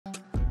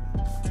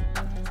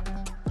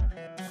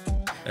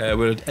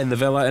We're in the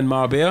villa in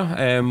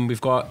Marbella.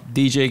 We've got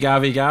DJ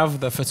Gav,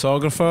 the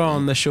photographer,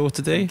 on the show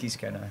today. I think he's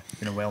kind of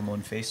been a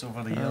well-known face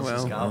over the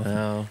years.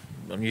 Well,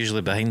 I'm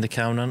usually behind the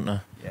camera, aren't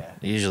I? Yeah.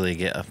 I usually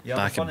get a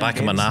back of my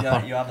games,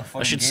 napper.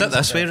 I should sit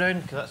this way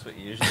round, because that's what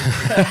you usually do.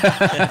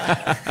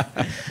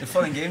 The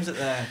fun and games at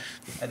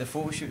the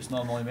photo shoots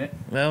normally, mate.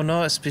 Well,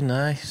 no, it's been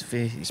nice.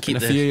 It's been a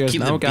few years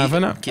now,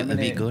 Gavin. Keep the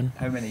beat going.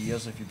 How many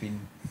years have you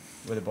been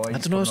with the boys? I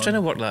don't know, I was trying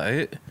to work that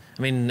out.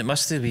 I mean, it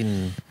must have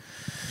been...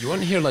 You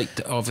weren't here like,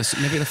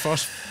 obviously, maybe the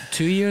first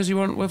 2 years you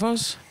weren't with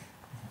us?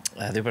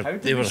 They were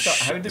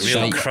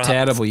really crap.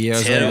 Terrible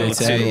years. Terrible.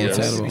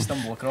 Did we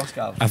stumble across,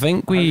 Gav? I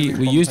think we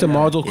used a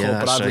model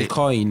called Bradley right.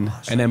 Coyne,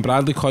 and then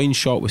Bradley Coyne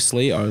shot with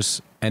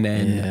Slaters, and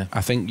then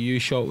I think you were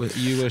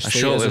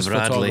Slaters as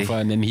photographer,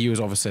 and then he was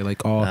obviously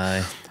like,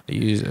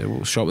 he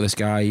shot with this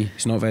guy,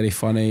 he's not very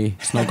funny,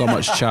 he's not got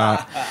much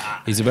chat,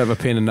 he's a bit of a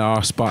pain in the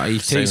arse, but he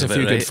takes a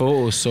few good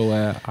photos,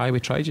 so we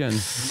tried you, and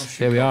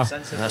there we are.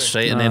 That's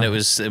right. And then it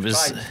was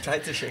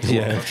tried to shake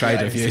it off.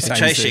 Tried a few times.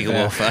 Try to shake it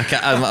off.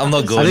 I'm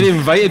not going. I didn't even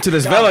invite him to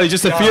this villa, he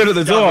just appeared at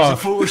the door.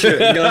 Photo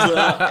shoot and goes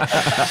like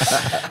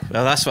that.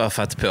 Well, that's what I've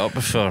had to put up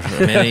with for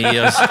many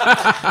years.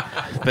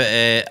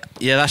 But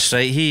yeah, that's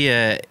right.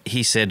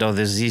 He said, "Oh,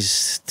 there's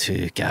these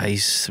two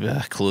guys with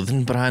a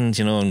clothing brand,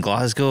 in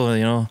Glasgow,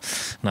 And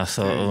I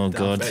thought, oh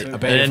God.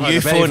 And then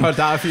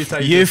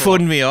you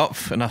phoned me up,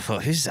 and I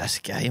thought, who's this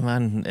guy,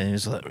 man? And he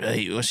was like,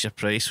 right, what's your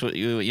price? What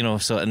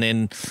So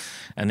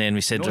and then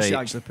we said, right. You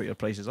actually put your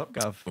prices up,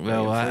 Gav.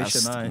 Well,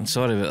 I'm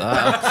sorry about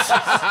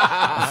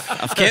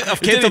that.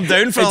 I've kept them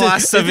down for the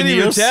last 7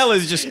 years. Tell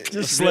us, just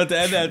slid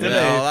it in there, didn't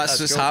Well, that's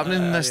what's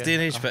happening in this day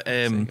and age. But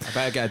I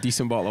better get a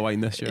decent bottle of wine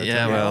this year.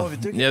 Yeah, well, we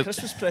do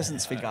Christmas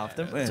presents for Gav,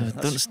 didn't we?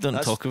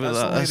 Don't talk about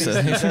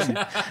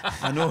that.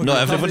 I know. Not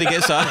everybody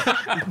gets that.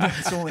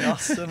 It's only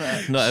us, isn't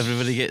it? Not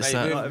everybody gets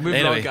that.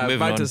 Anyway, moving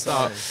back on. to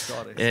start.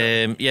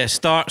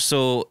 Start.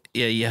 So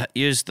you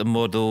used the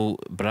model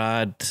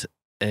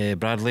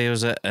Bradley,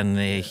 was it? And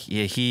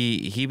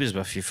he was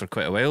with you for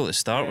quite a while at the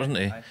start, wasn't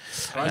he?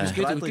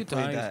 Bradley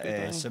played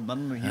at St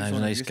Mirren. He was one of the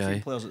nice guy.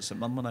 players at St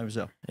Mirren when I was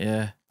there.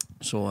 Yeah.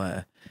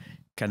 So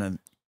kind of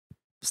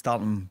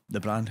starting the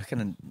brand,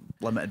 kind of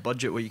limited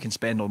budget where you can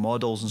spend on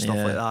models and stuff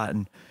like that,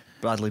 and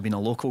Bradley being a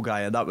local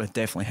guy, that would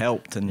definitely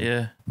helped. And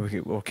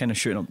we were kind of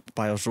shooting up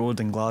Byers Road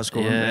in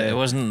Glasgow. Yeah, it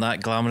wasn't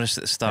that glamorous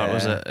at the start,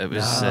 was it? It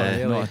was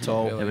not at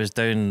all. Really. It was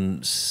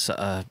down sort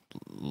of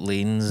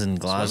lanes in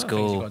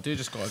Glasgow.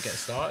 Just got to get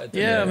started.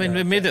 Yeah, I mean,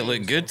 we made it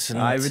look good.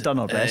 And, we've done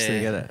our best to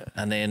get it.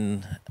 And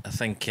then I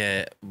think,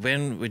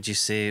 when would you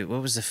say,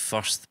 what was the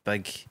first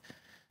big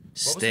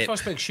step? What was the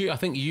first big shoot? I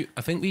think we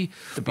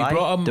Dubai,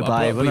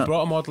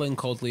 brought a model in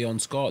called Leon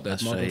Scott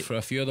that modelled right. for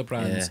a few other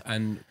brands,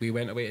 and we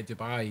went away to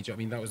Dubai. Do you know what I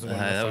mean? That was one of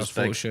the first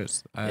photo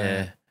shoots.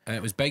 And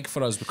it was big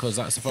for us because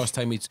that's the first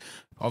time we'd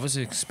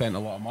obviously spent a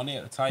lot of money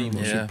at the time,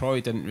 which we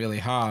probably didn't really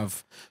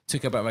have.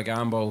 Took a bit of a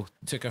gamble,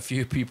 took a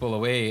few people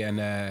away,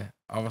 and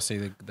obviously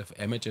the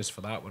images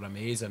for that were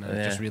amazing, and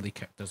it just really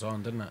kicked us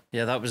on, didn't it?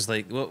 Yeah, that was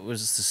like, what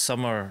was the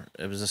summer?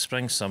 It was a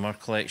spring-summer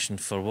collection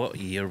for what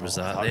year was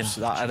that then?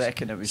 I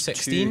reckon it was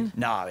 16?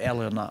 Nah,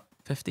 earlier than that.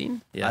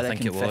 15? Yeah, I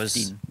think it 15.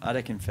 was. I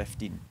reckon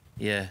 15.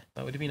 Yeah.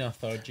 That would have been our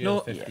third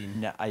year,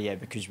 15. Yeah,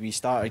 because we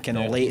started kind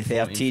of late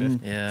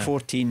 13,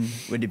 14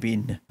 would have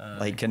been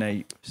like kind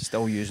of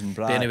still using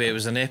Brad. But anyway, it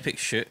was an epic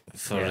shoot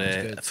for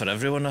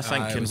everyone, I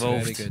think,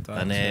 involved. Very good,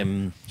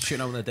 and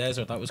shooting out in the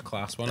desert, that was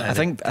class, wasn't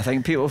it? I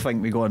think people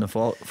think we go on the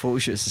photo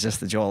shoots is just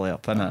the jolly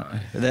up,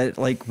 innit?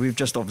 Like we've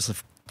just obviously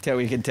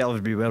you can tell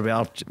everybody where we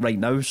are right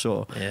now.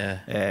 So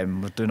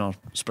we're doing our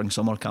spring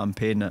summer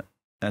campaign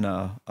in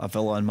a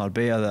villa in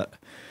Marbella that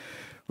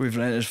we've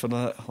rented for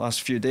the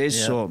last few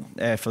days, so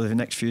for the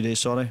next few days,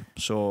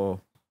 so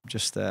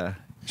just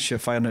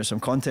firing out some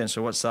content.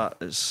 So what's that?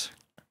 It's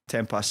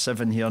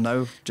 7:10 here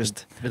now.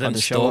 Just we didn't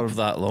stop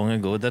that long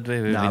ago, did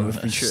we?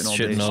 We've been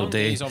shooting all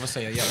day.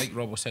 Obviously, like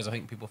Robb says, I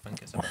think people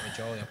think it's a bit of a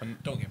jolly up,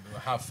 and don't get me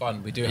wrong, have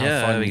fun. We do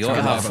have fun. We got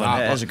to have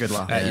fun. It is a good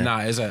laugh.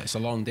 It's a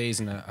long days,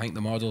 and I think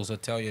the models will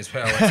tell you as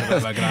well. It's a bit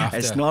of a graft.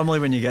 It's normally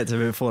when you get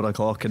to about 4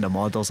 o'clock and the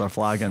models are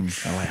flagging.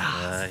 They're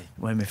like,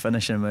 when we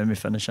finishing?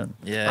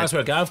 Yeah, that's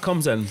where Gav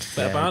comes in.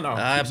 Bit of banter.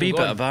 A bit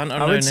of banter.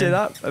 I would say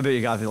that about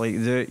you, Gav. Like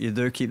you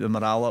do keep the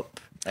morale up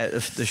at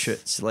the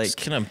shoots. Like it's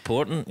kind of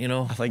important,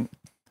 I think.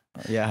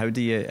 Yeah, how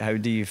do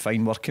you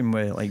find working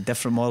with like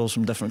different models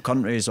from different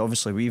countries?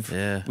 Obviously,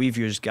 we've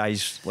used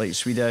guys like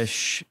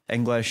Swedish,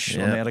 English,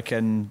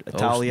 American,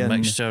 Italian,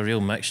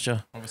 real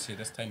mixture. Obviously,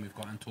 this time we've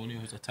got Antonio,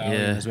 who's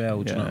Italian as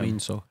well. Do you know what I mean?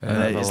 So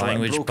it's a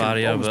language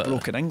barrier, but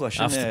broken English.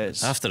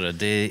 After a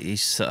day,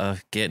 he's sort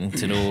of getting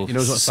to know he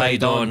knows what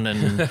side on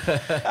and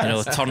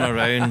turn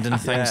around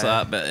and things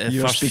like that. But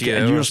you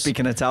were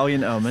speaking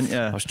Italian to him, weren't you?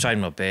 I was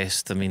trying my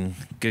best. I mean,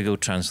 Google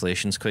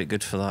Translation's quite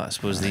good for that, I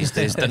suppose, these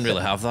days. Didn't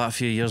really have that a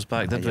few years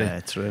back, did we?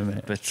 Yeah, true,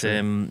 mate. But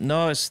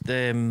no, it's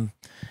I mean,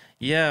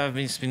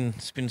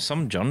 it's been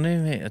some journey,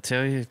 mate. I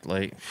tell you,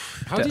 like.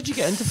 How did you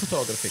get into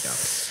photography,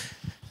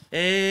 Gavin?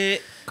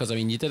 Because I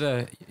mean,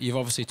 you've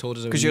obviously told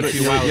us because you're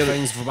obviously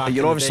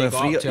you're a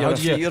freelance. How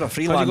do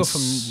you go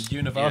from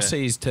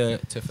universities to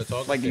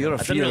photography? Like you're a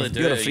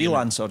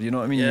freelancer. You know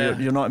what I mean?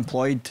 You're not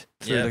employed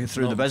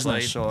through the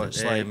business, so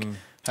it's like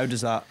how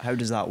does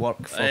that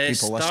work for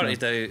people listening?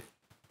 Started out.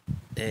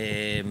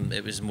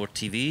 It was more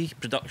TV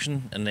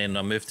production, and then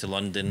I moved to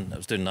London. I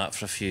was doing that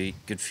for a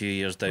good few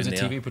years down there.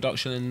 Was it TV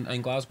production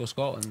in Glasgow,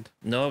 Scotland?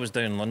 No, I was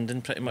down in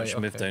London pretty much.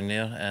 Moved down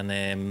there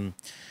and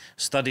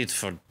studied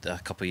for a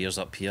couple of years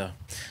up here.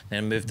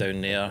 Then moved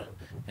down there.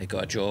 I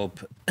got a job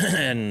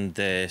and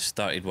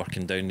started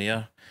working down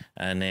there.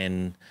 And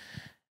then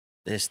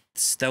the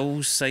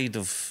stills side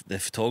of the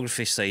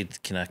photography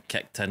side kind of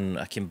kicked in.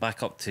 I came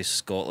back up to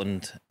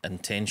Scotland.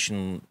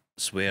 Intentions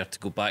were to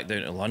go back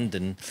down to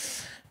London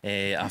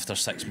after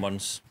 6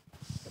 months,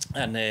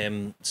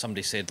 and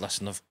somebody said,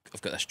 "Listen, I've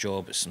got this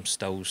job. It's some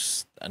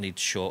stills I need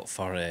shot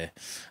for." I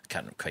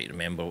can't quite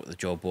remember what the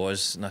job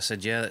was, and I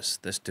said, "Yeah, let's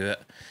do it."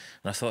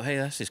 And I thought, "Hey,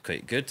 this is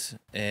quite good."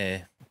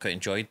 Quite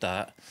enjoyed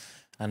that,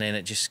 and then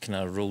it just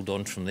kind of rolled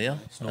on from there.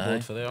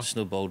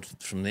 Snowballed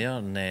from there,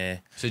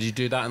 and so did you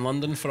do that in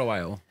London for a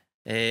while?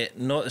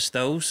 Not the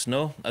stills,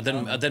 no. I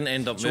didn't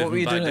end up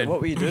moving back down.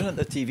 What were you doing at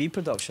the TV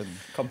production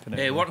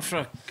company? Working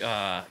for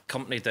a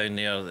company down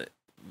there that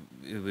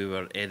we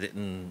were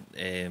editing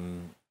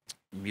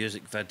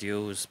music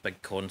videos,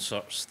 big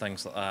concerts,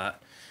 things like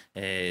that.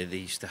 They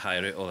used to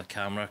hire out all the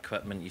camera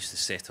equipment, used to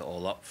set it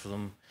all up for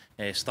them.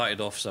 Started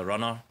off as a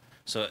runner.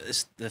 So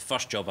the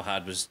first job I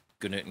had was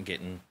going out and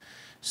getting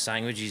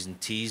sandwiches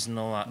and teas and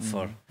all that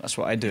for. That's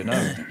what I do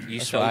now. I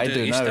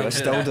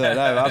still do it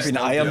now. I've been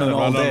ironing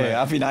all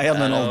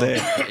day.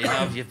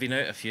 You've been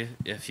out a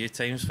few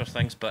times for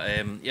things, but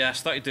I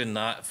started doing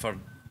that for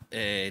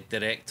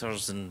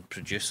directors and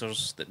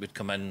producers that would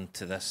come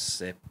into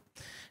this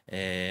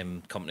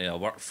company I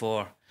work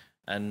for,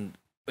 and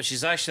which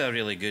is actually a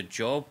really good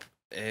job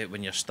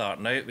when you're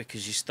starting out,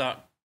 because you start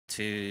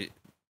to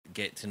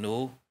get to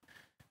know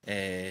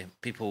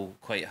people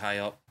quite high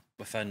up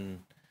within,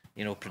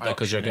 production.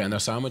 Because you're getting their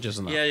sandwiches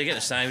and that. Yeah, you get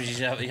the sandwiches.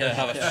 You have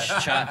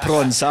a chat.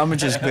 Prawn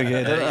sandwiches, big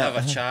head. You have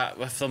a chat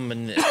with them,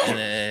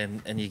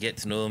 and you get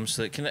to know them.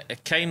 So it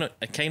kind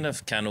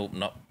of can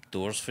open up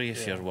doors for you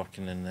if you're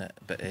working in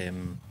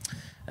the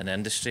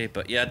industry.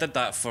 But yeah, I did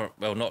that for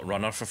not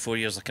runner for 4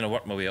 years. I kind of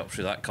worked my way up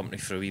through that company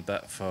for a wee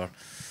bit for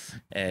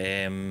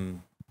 3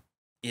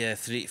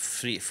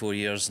 to 4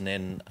 years, and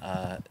then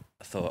I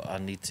thought I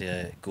need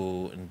to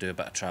go and do a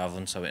bit of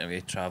travelling. So I went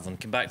away travelling,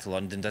 came back to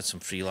London, did some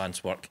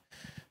freelance work.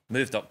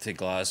 Moved up to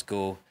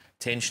Glasgow.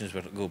 Intentions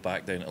were to go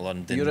back down to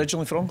London. You're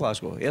originally from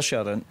Glasgow?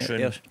 Ayrshire,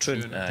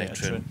 Troon.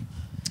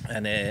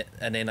 And then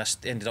I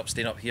ended up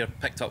staying up here,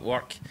 picked up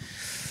work,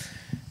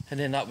 and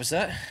then that was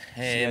it.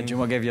 Do you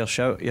want to give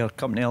your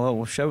company a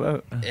little shout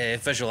out?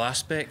 Visual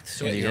Aspect.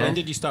 So when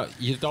did you start?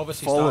 You'd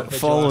obviously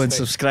follow and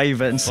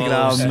subscribe at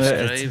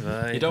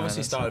Instagram. You'd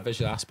obviously started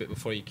Visual Aspect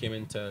before you came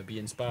into Be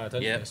Inspired,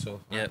 didn't you? So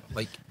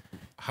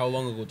how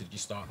long ago did you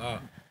start that?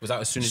 Was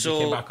that as soon as you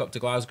came back up to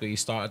Glasgow you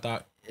started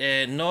that?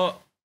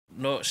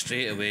 Not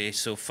straight away.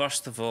 So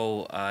first of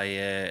all,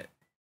 there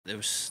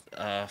was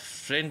a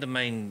friend of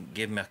mine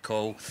gave me a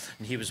call,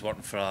 and he was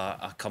working for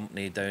a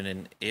company down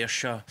in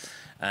Ayrshire,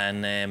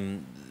 and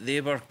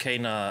they were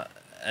kind of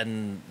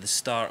in the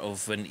start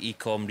of when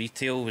e-com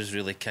retail was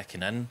really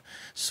kicking in.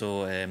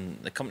 So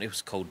the company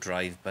was called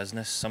Drive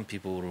Business. Some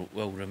people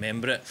will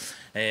remember it,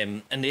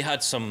 and they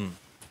had some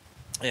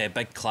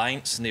big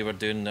clients, and they were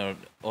doing their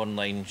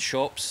online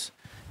shops.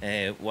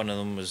 One of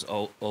them was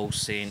All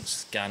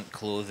Saints, Gant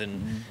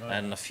Clothing,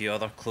 and a few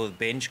other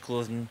bench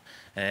clothing,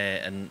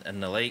 and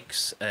the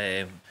likes.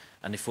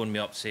 And they phoned me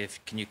up to say,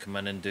 can you come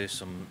in and do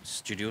some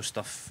studio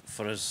stuff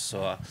for us?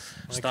 So I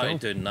started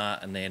doing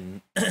that, and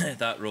then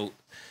that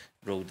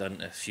rolled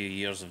into a few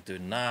years of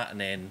doing that, and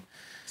then.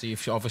 So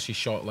you've obviously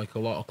shot like a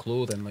lot of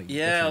clothing, like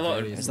a lot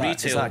of retail.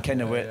 Is that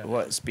kind of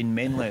what's been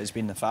mainly? It's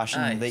been the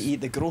fashion,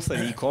 the growth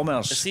of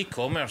e-commerce. It's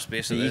e-commerce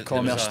basically. The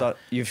e-commerce stuff.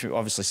 You've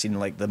obviously seen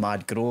like the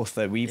mad growth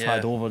that we've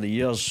had over the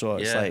years. So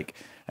it's like,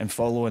 and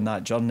following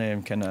that journey,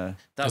 I'm kind of.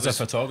 As a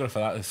photographer,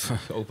 that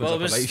opens up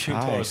a life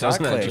course,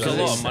 doesn't it? There was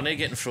a lot of money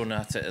getting thrown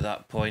at it at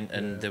that point,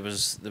 and there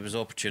was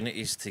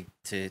opportunities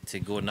to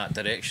go in that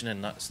direction,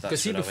 and that's.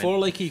 Because see, before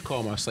like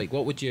e-commerce, like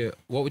what would you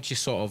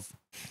sort of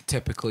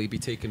typically be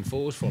taking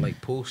photos for,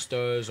 like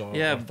posters or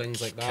things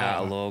like that?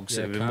 Catalogues.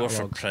 It would be more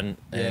for print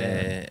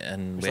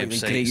and websites. Like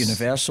the Great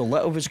Universal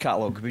Littlewood's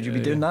catalogue. Would you be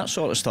doing that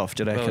sort of stuff,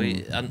 do you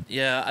reckon?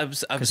 I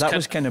was. Because that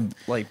was kind of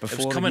like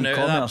before coming out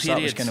of that period.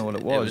 That was kind of what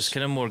it was. It was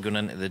kind of more going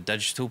into the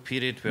digital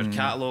period where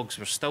catalogues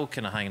were still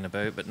kind of hanging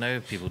about, but now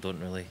people don't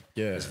really.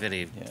 There's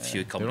very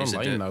few companies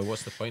that do. Now.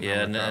 What's the point?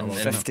 Yeah, and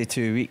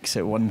 52 weeks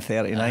at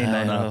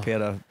 139 on a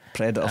pair of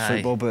Predator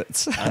football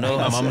boots. I know.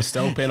 My mum's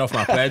still paying off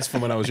my Preds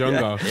from when I was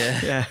younger.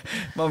 Yeah.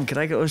 Mum, can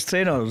I get those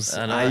trainers?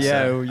 I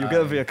know, you'll get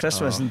them for your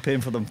Christmas and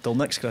paying for them till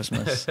next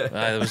Christmas.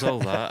 There was all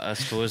that, I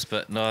suppose,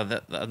 but no,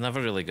 I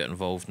never really got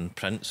involved in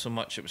print so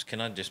much. It was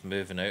kind of just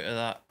moving out of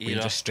that era. Were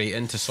you just straight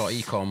into sort of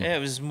e-com? Yeah, it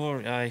was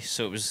more.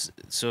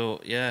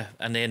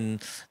 And then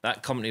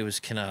that company was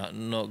kind of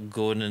not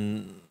going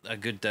in a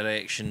good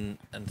direction,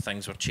 and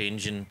things were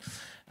changing,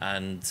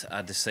 and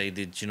I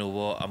decided, you know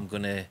what, I'm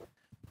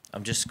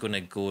just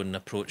gonna go and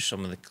approach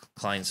some of the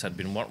clients I'd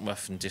been working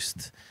with, and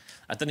just,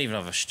 I didn't even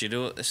have a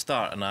studio at the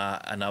start, and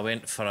I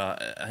went for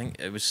I think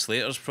it was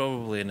Slater's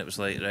probably, and it was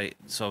like, right,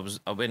 so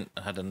I went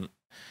and had a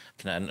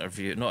kind of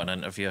interview, not an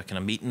interview, a kind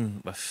of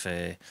meeting with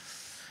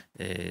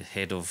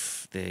head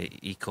of the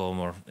e-com,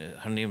 or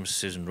her name was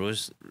Susan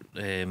Rose,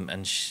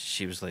 and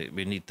she was like,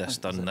 we need this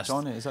done. This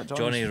Johnny, is that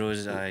Johnny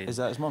Rose? Is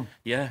that his mum?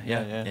 Yeah.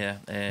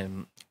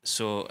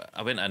 So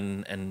I went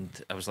in and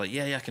I was like,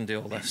 yeah, I can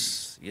do all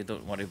this. You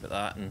don't worry about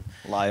that. And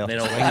liar. then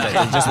You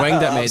just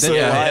winged it, mate, didn't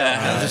you?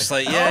 I was just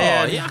like,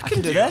 yeah, I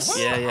can do this.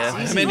 Yeah.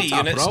 How many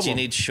units do you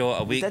need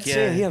shot a week? We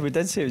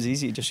did say it was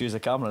easy to just use a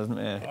camera, isn't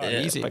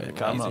it? Easy. Pick the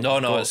camera.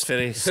 No, it's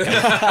very It's very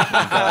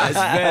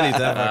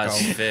difficult.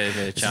 it's very,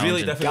 very It's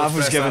really challenging. difficult. Gav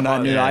was giving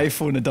that new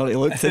iPhone a dirty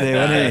look today,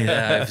 wasn't he?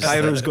 Yeah,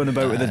 Cairo's going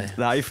about with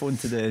the iPhone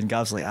today, and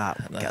Gav's like,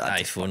 that get that.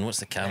 iPhone, what's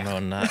the camera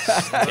on that?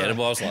 It's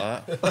terrible. I was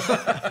like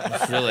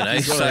that. It's really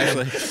nice,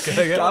 actually.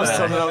 Gav's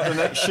turning up the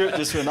next shoot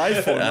just with an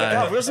iPhone. Like,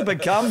 Gav, where's the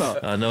big camera?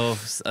 I know,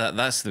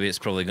 that's the way it's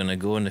probably going to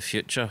go in the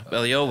future.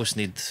 Well, you always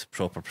need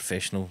proper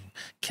professional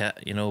kit,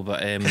 you know,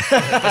 but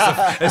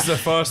It's the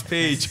first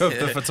page of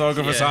the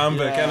photographer's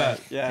handbook, isn't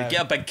it? Yeah.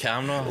 get a big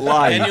camera.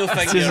 Lie. Then you'll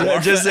think you're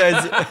worth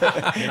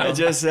it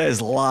just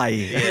says lie.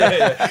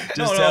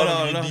 Just tell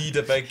them you need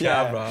a big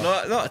camera.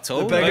 Not at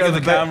all. The bigger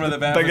the camera, the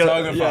better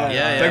photographer.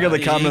 Bigger the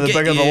camera, the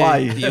bigger the lie.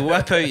 You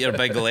whip out your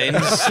big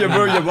lens. You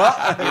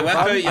what? You whip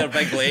out your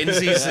big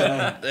lenses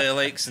and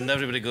likes, and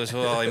everybody goes,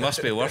 "Oh, he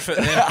must be worth it."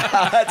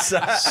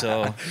 Then.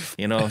 So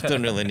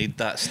don't really need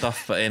that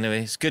stuff. But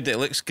anyway, it's good. It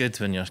looks good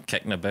when you're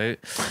kicking about.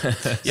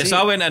 Yes,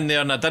 I went in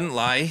there and I didn't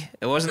lie.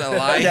 It wasn't a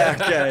lie.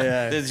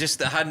 Yeah. They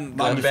just, I hadn't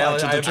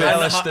embellished the truth.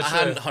 I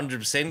hadn't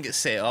 100% get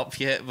set up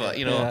yet, but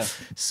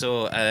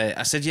so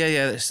I said,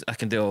 yeah, I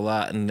can do all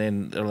that, and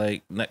then they're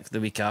like, the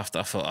week after,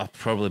 I thought I've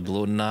probably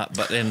blown that,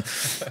 but then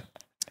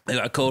I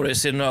got a call right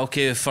saying,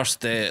 okay,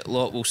 first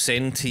lot we'll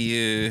send to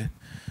you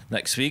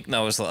next week, and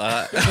I was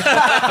like that.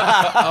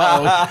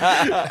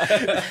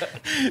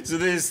 So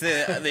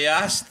they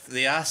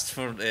asked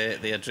for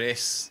the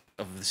address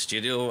of the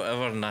studio or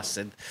whatever, and I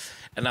said,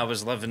 and I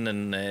was living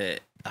in a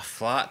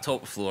flat,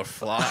 top floor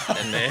flat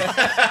in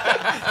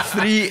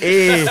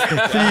 3A.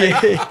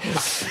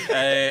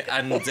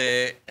 and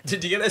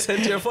Did you get this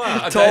into your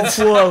flat? top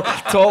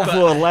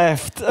floor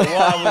left.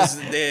 Well, I was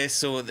there,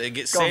 so they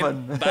get sent,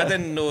 Gavin. but I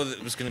didn't know that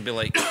it was going to be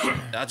like.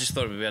 I just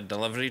thought it would be a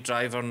delivery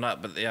driver and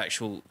that, but the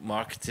actual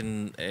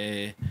marketing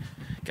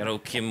girl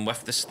came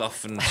with the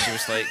stuff, and she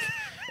was like.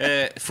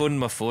 Phoned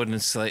my phone and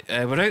it's like,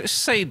 we're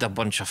outside a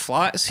bunch of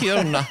flats here,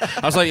 and I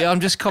was like, yeah,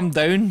 I'm just come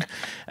down,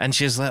 and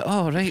she's like,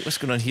 oh right, what's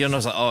going on here? And I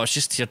was like, oh, it's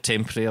just here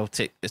temporary, I'll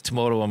take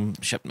tomorrow, I'm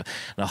shipping.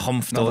 And I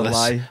humped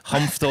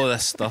all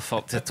this stuff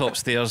up to the top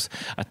stairs.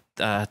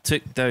 I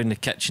took down the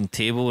kitchen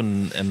table,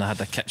 and I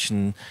had a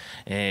kitchen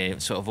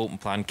sort of open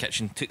plan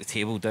kitchen, took the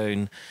table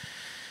down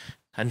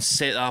and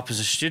set it up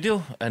as a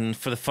studio, and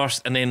for the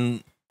first, and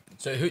then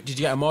So did you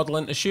get a model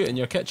in to shoot in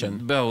your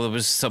kitchen? well, there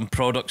was some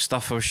product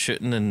stuff I was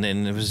shooting, and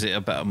then there was a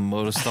bit of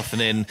more stuff,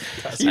 and then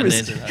he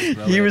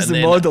was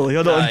the model. He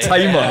had it on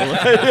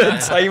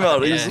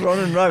timer. He's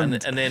running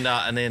round. and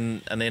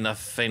then I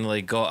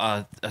finally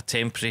got a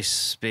temporary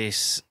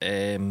space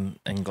in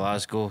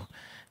Glasgow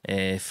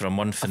for a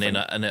month, and then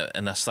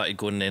I started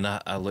going. Then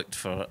I looked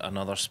for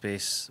another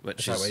space,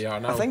 which is where you are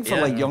now? I think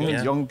for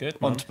young Good,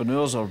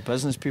 entrepreneurs or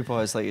business people,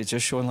 it's like it's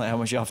just showing like how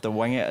much you have to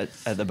wing it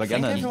at the I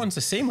beginning. think everyone's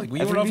the same. Like we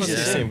were Everybody's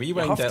obviously the same. We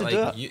winged it.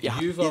 Like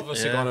you've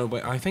obviously gone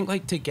away. I think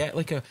like to get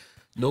like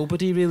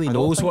nobody really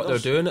knows what they're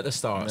doing at the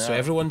start, so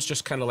everyone's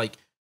just kind of like.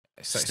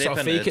 Sort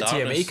of fake it till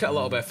you make it a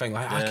little bit thing.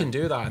 Like I can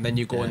do that, and then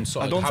you go and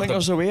sort of. I don't think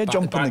there's a way of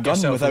jumping the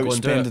gun without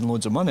spending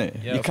loads of money.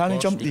 Yeah, you can't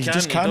jump. You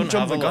just can't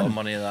jump the gun. You don't have a lot of gun.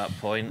 money at that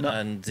point,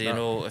 and you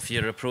know, if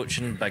you're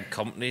approaching big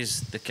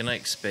companies, they can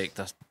expect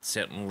a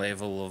certain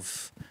level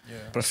of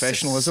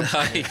professionalism,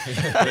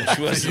 which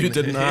was You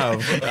didn't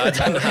have. I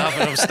didn't have,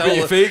 and I'm still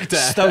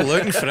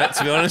looking for it.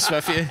 To be honest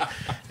with you.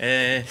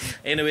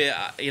 Anyway,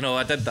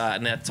 I did that,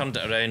 and I turned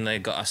it around. And I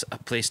got a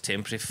place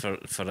temporary for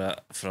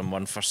a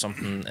month or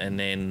something, and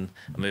then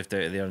I moved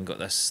out of there and got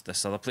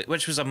this other place,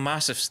 which was a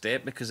massive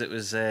step because it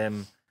was, there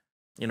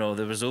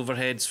was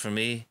overheads for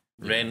me,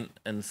 rent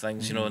and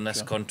things, and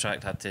this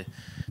contract had to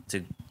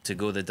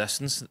go the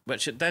distance,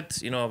 which it did.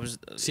 I was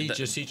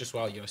just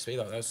while you were saying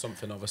that was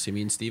something obviously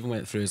me and Stephen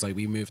went through. Is like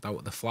we moved out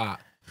of the flat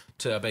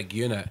to a big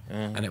unit,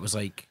 and it was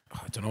like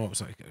I don't know, it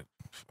was like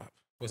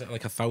was it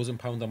like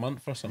 £1,000 a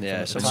month or something? Yeah,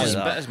 at the something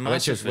time? like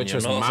that. Which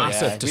was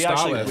massive to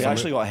start with. We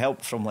actually got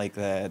help from like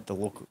the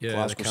local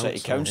Glasgow City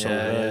Council.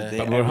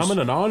 But we were humming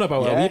and on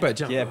about it a wee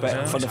bit.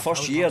 But for the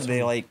first year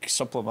they like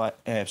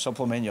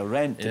supplement your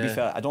rent. To be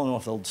fair, I don't know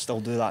if they'll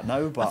still do that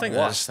now, but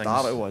what a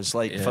start it was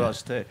like for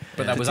us to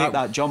take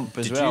that jump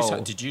as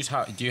well.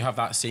 Do you have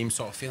that same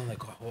sort of feeling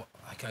like, what,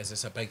 is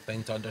this a big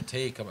thing to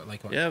undertake?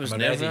 Like, it was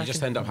nerve-wracking. You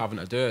just end up having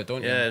to do it,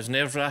 don't you? Yeah, it was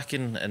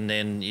nerve-wracking, and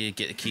then you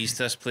get the keys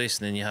to this place,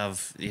 and then you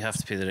have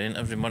to pay the rent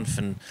every month,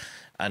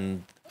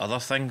 and other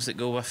things that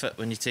go with it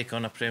when you take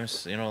on a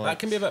premise. You know, that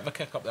can be a bit of a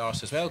kick up the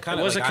arse as well. It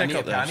was a kick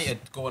up the arse. I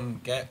need to go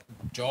and get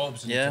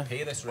jobs and to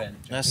pay this rent.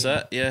 That's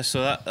it. Yeah,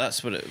 so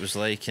that's what it was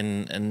like,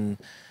 and.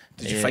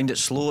 Did you find it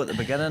slow at the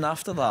beginning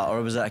after that,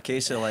 or was it a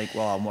case of like,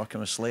 well, I'm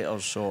working with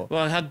Slaters, so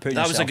well,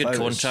 that was a good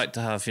contract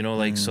to have, you know,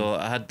 like so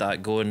I had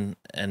that going,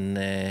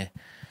 and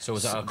so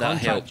was that a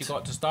contract you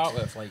got to start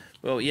with, like?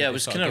 Well, yeah, it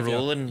was kind of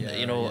rolling,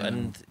 you know,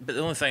 but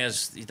the only thing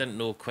is you didn't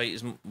know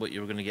quite what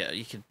you were going to get.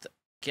 You could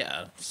get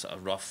a sort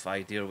of rough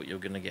idea of what you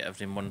were going to get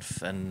every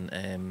month, and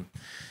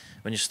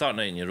when you're starting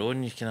out on your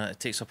own, it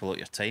takes up a lot of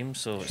your time,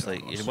 so it's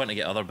like you want to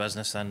get other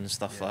business in and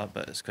stuff like that,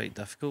 but it's quite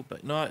difficult.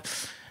 But no.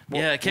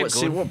 It kept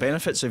going. What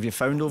benefits have you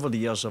found over the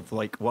years of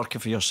like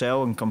working for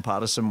yourself in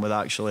comparison with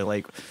actually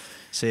like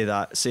say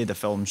the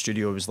film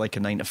studio was like a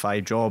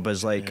 9-to-5 job?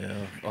 Is like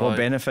what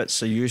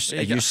benefits are you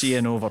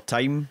seeing over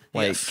time?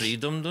 Like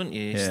freedom, don't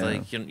you? It's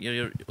like you're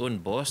your own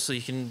boss, so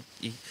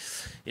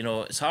you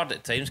know, it's hard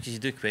at times because you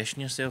do question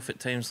yourself at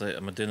times. Like,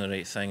 am I doing the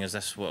right thing? Is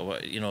this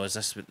what you know? Is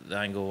this the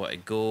angle what I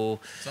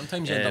go?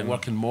 Sometimes you end up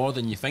working more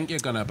than you think you're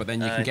gonna, but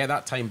then you can get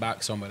that time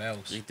back somewhere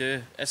else. You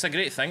do. It's a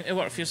great thing to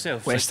work for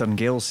yourself. Western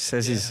Gales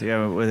says he's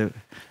we've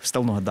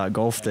still not had that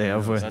golf day,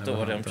 have we? I don't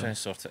worry, I'm trying to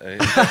sort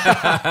it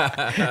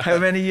out. How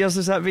many years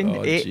has that been?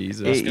 Oh, 8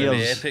 Jesus. It's gonna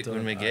be epic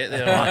when we get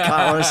there.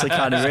 I honestly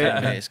can't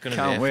wait. It's gonna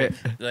be epic.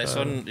 It's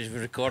on. You've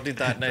recorded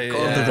that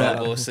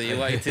now. So you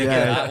want to take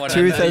that one?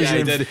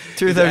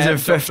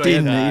 2015.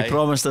 He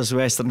promised us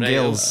Western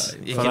Gales.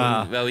 We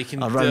can do a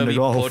wee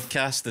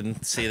podcast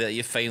and say that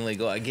you finally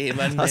got a game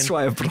in. That's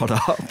why I brought it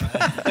up.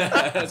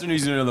 That's the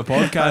reason you're on the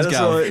podcast,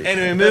 Gav.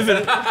 Anyway,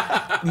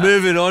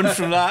 moving on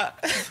from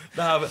that.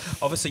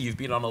 Obviously, you've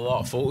been on a lot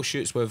of photo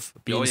shoots with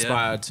Be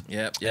Inspired.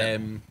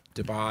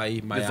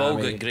 Dubai, Miami. We've all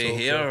got grey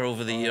hair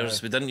over the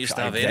years. We didn't used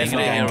to have any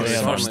grey hair when we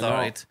first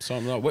started.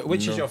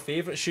 Which is your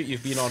favourite shoot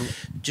you've been on?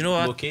 Do you know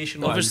what?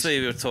 Location Obviously,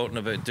 we were talking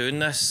about doing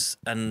this,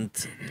 and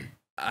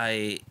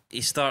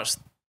you start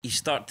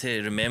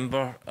to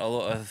remember a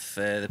lot of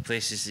the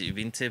places that you've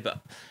been to,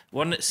 but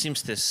one that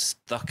seems to have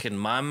stuck in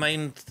my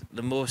mind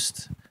the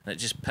most, and it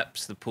just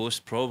pips the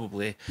post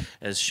probably,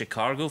 is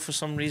Chicago for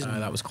some reason.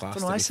 That was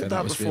class. I said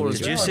that before.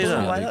 Did you say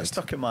that? Why that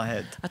stuck in my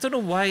head? I don't know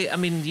why. I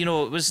mean, you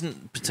know, it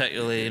wasn't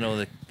particularly, you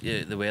know,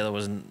 the weather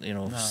wasn't, you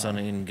know,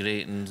 sunny and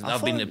great, and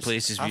I've been to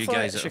places with you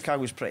guys.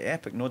 Chicago was pretty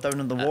epic, no, down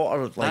in the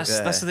water. Like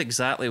that's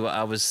exactly what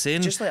I was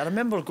saying. Just like I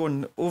remember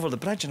going over the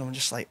bridge, and I'm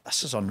just like,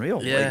 this is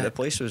unreal. Yeah. Like the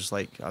place was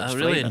like, I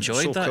really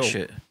enjoyed that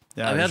shoot.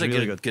 Yeah, we had a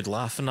really good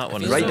laugh in that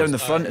one. Right down the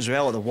front as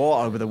well, at the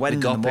water with the wind.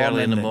 We got up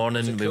early in the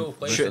morning,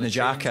 shooting the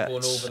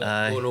jackets,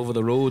 going over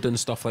the road and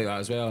stuff like that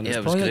as well. And it was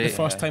was probably great. Like the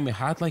first time we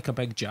had like a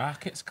big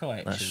jackets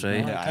collection. That's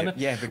right.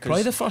 Because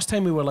probably the first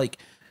time we were like,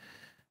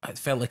 it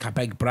felt like a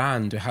big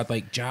brand. We had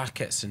like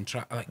jackets and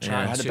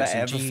tracksuits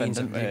and jeans.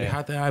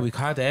 We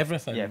had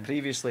everything. Yeah,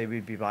 previously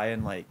we'd be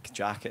buying like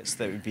jackets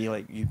that would be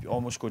like, you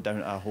almost go down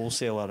to a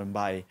wholesaler and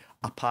buy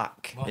a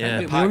pack. We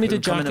only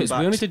did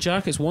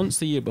jackets once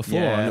the year before,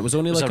 and it was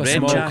only like a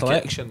small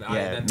collection.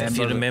 If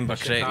you remember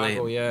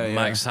correctly,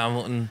 Max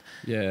Hamilton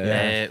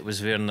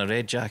was wearing a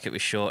red jacket we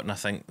shot, and I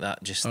think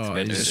that just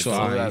went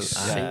out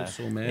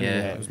so many.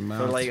 It was mad.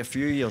 For like a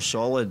few years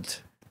solid,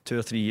 2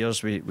 or 3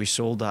 years, we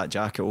sold that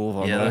jacket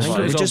over. Yeah, I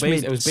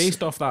think it was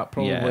based off that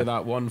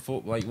that one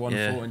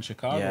photo in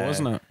Chicago,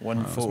 wasn't it?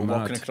 One photo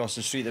walking across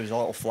the street, there was a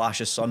little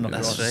flash of sun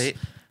across. That's right.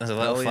 There's a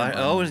little flash.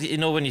 Always, you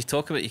know, when you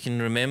talk about it, you can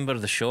remember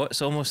the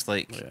shots almost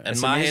like in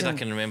my head. I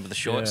can remember the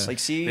shots, like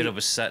where I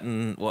was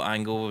sitting, what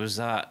angle was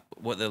that,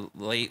 what the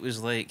light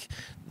was like.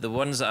 The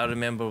ones that I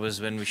remember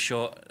was when we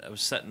shot. I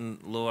was sitting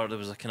lower. There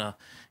was a kind of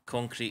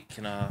concrete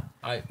kind of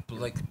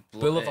like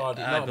boulevard,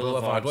 not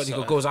boulevard.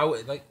 What goes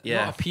out like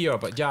not a pier,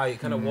 but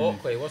kind of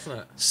walkway, wasn't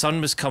it?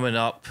 Sun was coming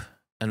up,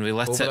 and we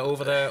lit it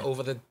over the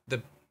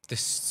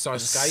sort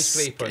of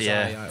skyscrapers.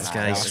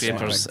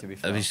 Skyscrapers.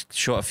 We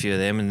shot a few of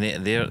them, and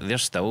they're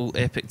still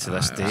epic to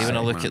this day. When I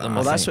look at them,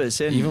 well, that's what it's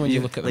saying. Even when you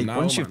look at them now,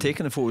 once you've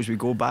taken the photos, we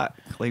go back.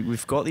 Like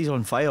we've got these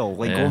on file.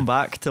 Like going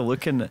back to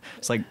looking.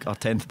 It's like our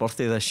 10th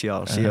birthday this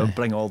year. So you'll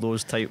bring all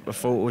those type of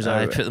photos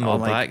out. I put them all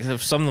back.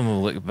 Some of them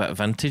will look a bit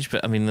vintage,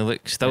 but I mean they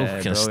look still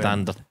kind of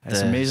standard.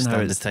 It's amazing how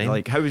it's time.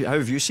 Like how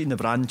have you seen the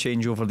brand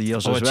change over the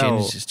years as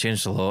well? It's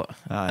changed a lot.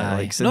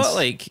 Not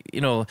like,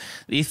 you know,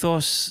 the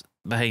ethos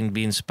behind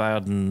Be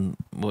Inspired and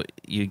what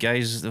you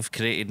guys have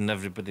created and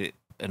everybody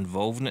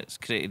involved in it's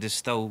created is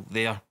still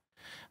there.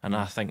 And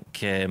I think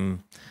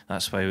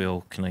that's why we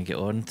all kind of get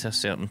on to a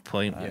certain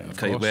point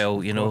quite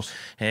well, you know.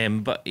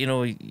 But you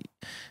know,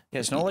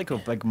 it's not like a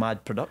big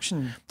mad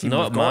production team.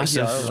 Not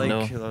massive. Like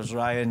no. There's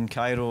Ryan,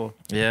 Cairo.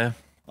 Yeah.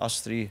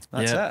 Us three.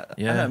 That's yeah, it.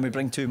 Yeah. And we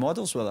bring 2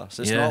 models with us.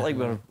 It's not like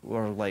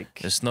we're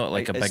like. It's not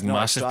like a big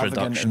massive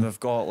production. And we've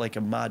got like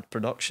a mad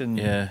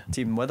production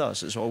team with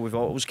us. It's all we've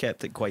always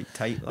kept it quite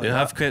tight. Like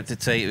have kept it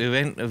tight. We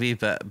went a wee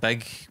bit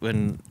big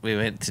when we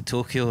went to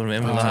Tokyo.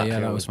 Remember that? Yeah,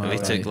 that was we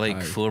took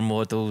like 4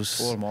 models.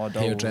 4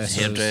 models.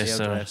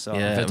 Hairdresser.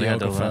 Yeah,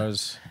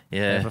 videographers.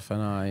 Yeah, everything.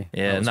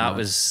 Yeah, and that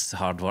was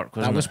hard work.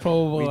 Wasn't that was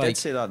probably. We did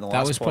say that in the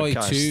last was podcast.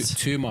 probably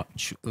too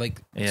much.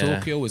 Like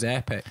Tokyo was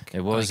epic.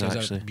 It was like,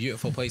 actually a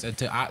beautiful place, and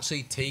to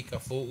actually take a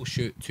photo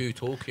shoot to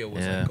Tokyo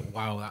was like,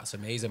 wow, that's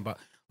amazing. But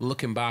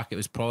looking back, it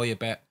was probably a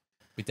bit.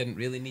 We didn't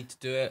really need to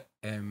do it.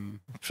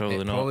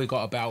 Probably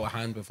got a bit out of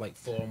hand with like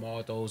 4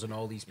 models and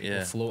all these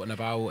people floating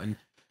about and.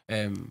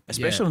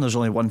 Especially when there's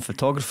only 1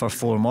 photographer,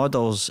 4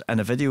 models,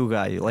 and a video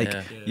guy. Like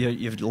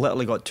you've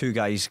literally got 2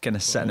 guys kind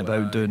of sitting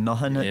about doing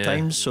nothing at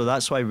times. So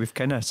that's why we've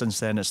kind of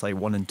since then it's like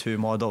 1 and 2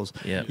 models.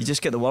 Yeah, you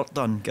just get the work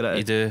done. Get it.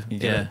 You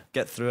do.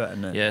 Get through it.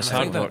 And it's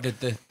hard work.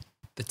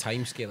 The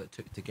time scale it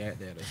took to get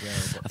there as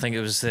well. I think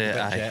it was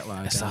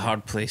it's a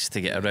hard place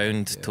to get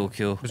around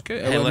Tokyo. It was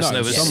good. Hey, listen,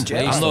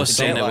 I'm not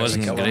saying it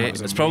wasn't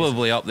great. It's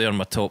probably up there in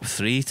my top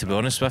 3, to be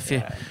honest with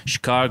you.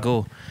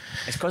 Chicago.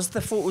 It's because the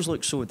photos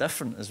look so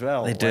different as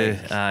well. They do,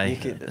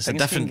 it's a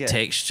different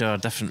texture,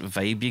 different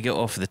vibe you get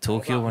off of the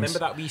Tokyo ones. Remember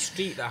that wee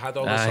street that had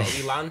all the sort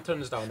of wee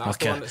lanterns down? That's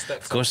the one that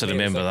sticks. Of course I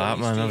remember that,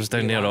 man. I was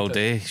down there all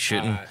day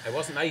shooting. It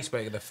wasn't nice,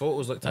 but the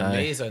photos looked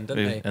amazing,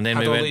 didn't they? And then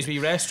had all these wee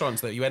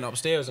restaurants that you went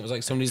upstairs and it was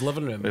like somebody's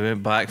living room. We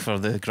went back for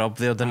the grub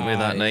there, didn't we,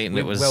 that night? And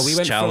it was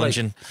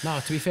challenging.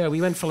 To be fair,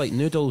 we went for like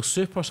noodle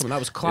soup or something. That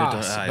was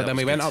class. But then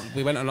we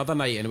went another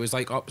night and it was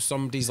like up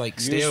somebody's like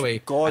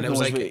stairway. And it was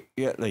like,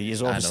 you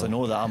obviously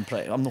know that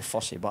I'm not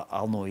fussy, but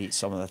I'll not eat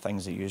some of the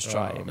things that you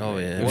try. Oh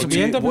yeah.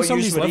 We ended up in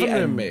somebody's living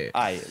room, mate.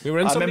 We were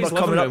in somebody's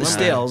living room. I remember coming up the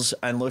stairs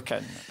and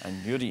looking,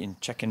 and you're eating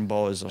chicken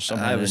balls or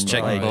something. I was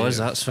chicken balls,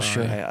 that's for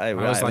sure. It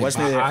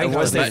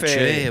wasn't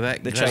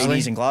the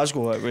Chinese in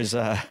Glasgow. It was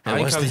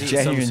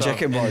genuine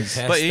chicken balls.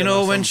 But you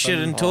know, once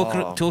you're in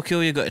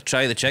Tokyo, you got to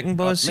try the chicken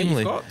balls.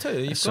 You've got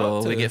to.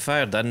 So we get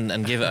fired in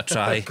and give it a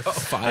try,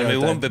 and we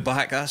won't be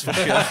back. That's for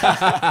sure.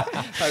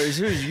 It was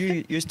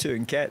you used to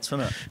in Kets,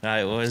 wasn't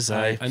it? It was.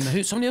 And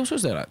somebody else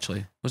was there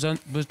actually. Was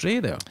Dre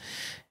there?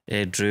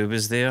 Drew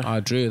was there.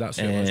 Drew, that's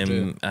who it was,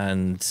 Drew.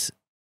 And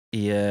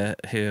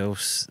who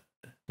else?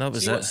 That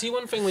was it. See,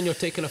 one thing when you're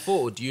taking a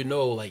photo, do you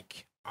know,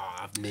 like,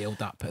 I've nailed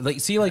that. Like,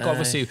 see, like,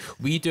 obviously,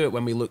 we do it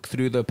when we look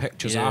through the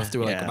pictures after.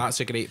 We're like, that's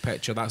a great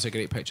picture, that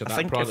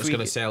product's going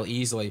to sell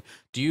easily.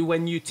 Do you,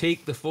 when you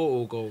take the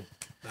photo, go,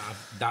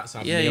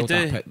 I've nailed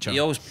that picture?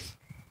 You always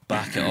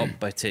back it up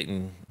by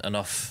taking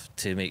enough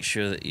to make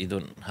sure that you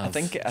don't have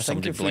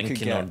somebody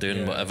blinking or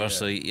doing whatever.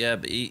 So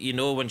but you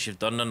know, once you've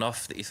done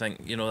enough that you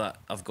think, you know, that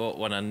I've got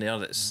one in there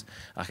that's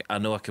I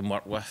know I can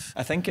work with.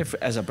 I think if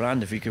as a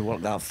brand, if we could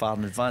work that far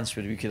in advance,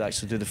 where we could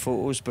actually do the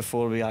photos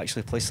before we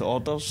actually place the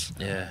orders.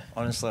 Yeah,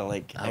 honestly,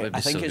 like I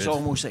think it's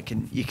almost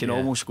you can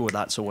almost go,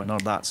 that's a winner,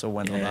 that's a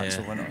winner, that's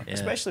a winner. Yeah.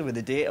 Especially with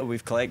the data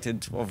we've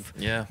collected of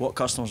what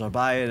customers are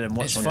buying and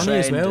what's on trend.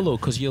 It's funny as well though,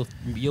 because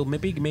you'll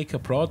maybe make a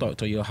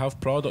product or you'll have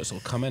products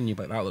that'll come in, you'll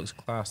be like, that looks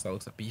class,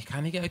 but you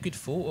can't get a good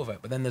photo of it.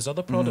 But then there's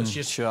other products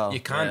you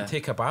can't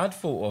take a bad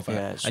photo of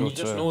it, and you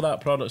just know that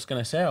product's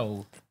going to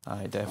sell.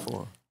 Aye,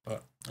 definitely.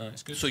 But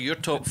it's good. So your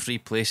top 3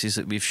 places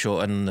that we've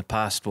shot in the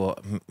past,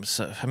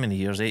 how many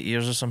years? 8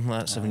 years or something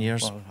like that? 7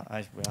 years?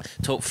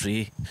 Top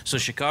 3. So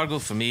Chicago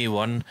for me,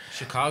 1.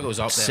 Chicago's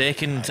up there.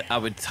 Second, I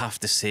would have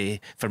to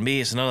say, for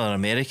me, it's another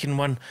American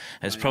one.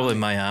 It's probably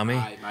Miami.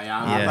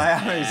 Miami.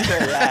 Miami's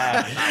good.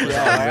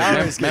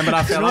 Miami's good. Remember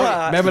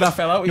I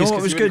fell out with you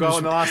because you were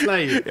on the last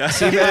night.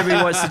 See if anybody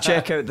wants to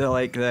check out the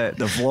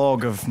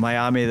vlog of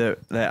Miami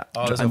that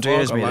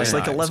Andrea's made. It's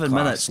like 11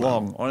 minutes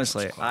long.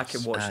 Honestly, I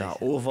can watch that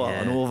over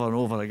and over and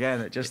over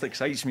again. It just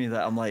excites me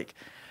that I'm like,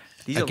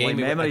 these are like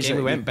memories. We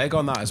went big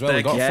on that as well.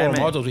 We got 4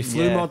 models. We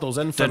flew models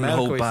in from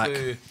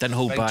America. Didn't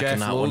hold back in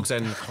that one.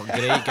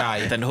 Great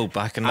guy. Didn't hold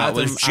back in that.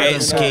 With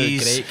jet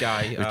skis. Great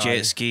guy. With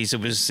jet skis. It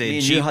was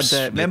Jeeps.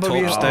 Remember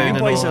we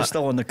boys are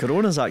still on the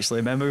Coronas actually.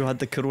 Remember we had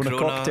the Corona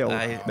cocktail.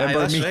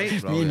 Remember me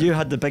and you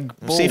had the big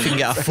bowl. See if we can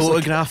get a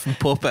photograph and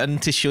pop it in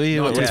to show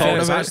you what we're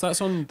talking about.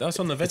 That's on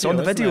the video. It's on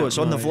the video. It's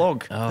on the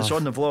vlog. It's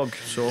on the vlog.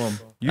 So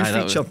you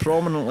feature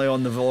prominently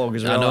on the vlog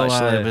as well. I know.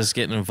 I was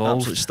getting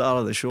involved. Absolute star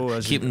of the show.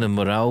 Keeping the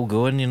morale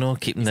going, you know,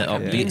 keeping it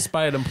upbeat. Be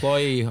inspired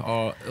employee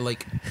or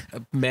like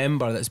a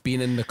member that's been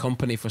in the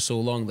company for so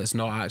long that's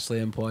not actually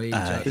an employee.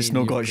 It's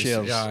not got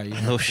shares.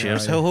 No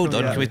shares. Hold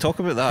on, can we talk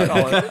about that?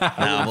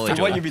 From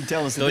what you've been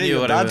telling us today,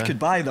 your dad could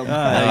buy them.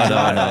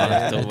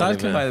 Your dad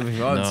could buy them if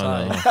you want.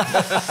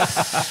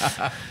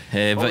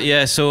 But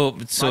yeah, so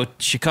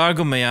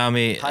Chicago,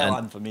 Miami,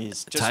 Thailand for me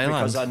is just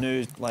because I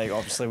knew, like,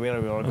 obviously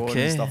where we were going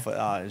and stuff like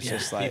that. It's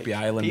just like PP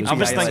Island. I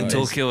was thinking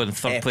Tokyo in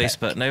third place,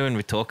 but now when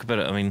we talk about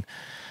it, I mean,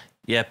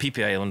 yeah,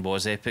 PP Island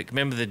was epic.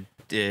 Remember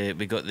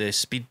we got the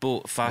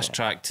speedboat fast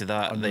track to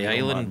that the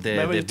island,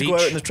 Remember the to beach. go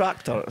out in the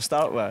tractor to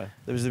start with.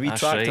 There was the wee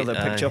That's tractor right,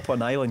 that picked you up on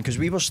the island because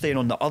we were staying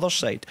on the other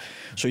side.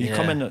 So you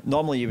come in.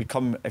 Normally you would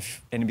come,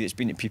 if anybody that's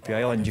been to PP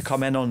Island, you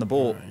come in on the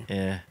boat.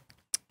 Yeah.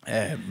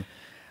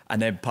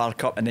 And then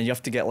park up, and then you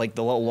have to get like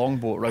the little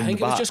longboat round the back. I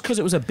think it was just because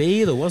it was a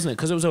bay, though, wasn't it?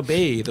 Because it was a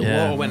bay, the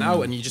water went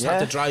out, and you just had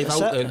to drive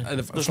out.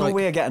 And there's no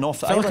way of getting off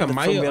the island. Like a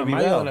mile on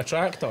a were.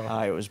 tractor.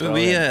 Aye, it was But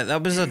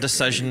that was a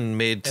decision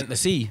made in the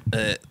sea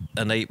a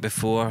night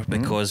before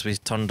because we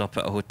turned up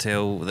at a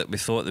hotel that we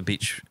thought the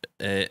beach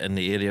in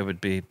the area would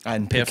be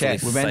and perfectly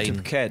Phuket. We went to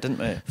fine Phuket, didn't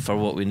we? for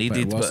what we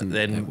needed, but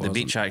then the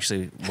beach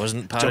actually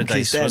wasn't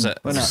paradise, was it?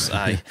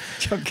 Aye.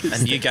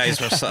 And you guys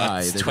were sort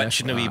of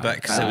twitching a wee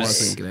bit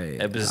because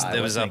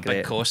it was a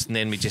big cost, and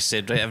then we just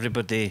said, right,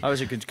 everybody. That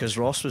was a good, because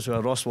Ross was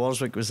there. Ross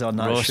Warswick was on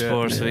that Ross shoot.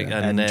 Warswick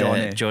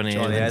and Johnny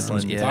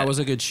Edmonds. Yeah. That was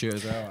a good shoot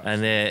as well.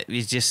 And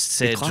we just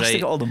said,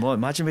 right. All the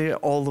imagine we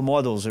all the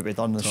models that we'd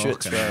done the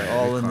shoots were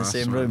all in the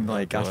same room.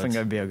 Like, I think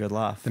it'd be a good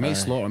laugh. They might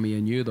slaughter me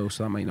and you though,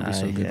 so that might not be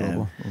so good.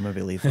 We'll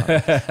maybe leave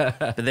that.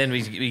 But then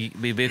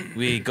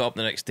we got up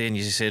the next day and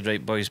you just said,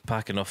 right, boys,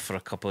 packing off for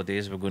a couple of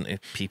days. We're going to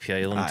PP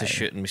Island to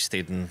shoot, and we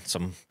stayed in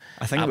some.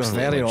 I think we're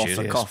very off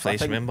the cuff.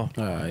 Place, remember?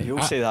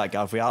 You'll say that,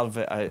 Gav. We are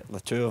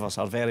the two of us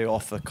are very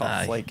off the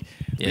cuff. Like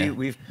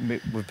we've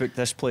booked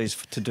this place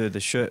to do the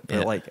shoot,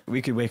 but like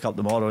we could wake up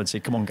tomorrow and say,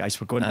 "Come on, guys,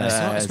 we're going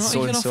to."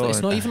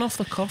 It's not even off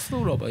the cuff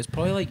though, Rob. It's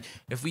probably like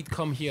if we'd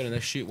come here and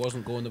this shoot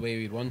wasn't going the way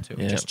we'd want to,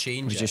 we'd just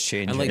change it.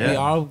 And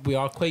like we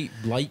are quite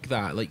like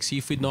that. Like, see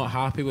if we're not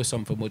happy with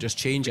something, we'll just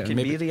change it. It can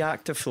be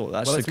reactive though.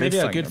 That's it's maybe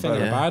a good thing or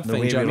a bad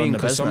thing. Do you know what I mean?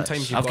 Because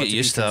sometimes I've got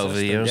used to that over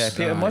the years. Yeah,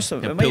 Peter must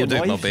have pulled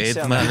out my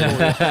bed,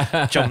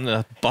 man. Jumped in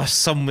a bus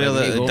somewhere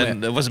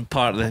that wasn't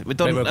part of the. I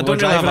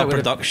don't really have a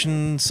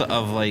production sort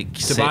of like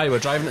Dubai. We're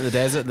driving in the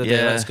desert.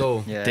 Let's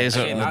go.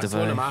 Desert in That's Dubai.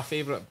 one of my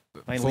favourite.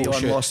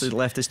 Leon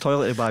left his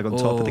toilet bag on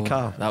top of the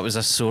car. That was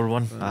a sore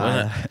one,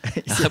 wasn't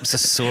it? That was a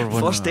sore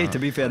one. First day, to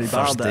be fair, he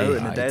barred it out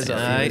in the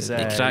desert.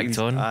 He cracked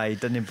on. He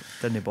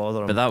didn't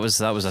bother him. But that was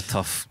a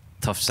tough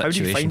situation. How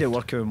do you find it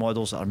working with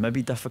models that are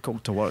maybe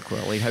difficult to work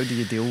with? Like, how do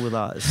you deal with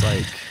that? It's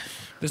like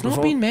there's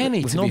not been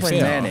many. To be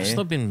fair, it's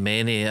not been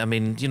many. I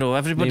mean,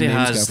 everybody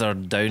has their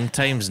down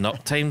times and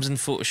up times in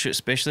photo shoots,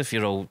 especially if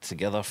you're all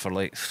together for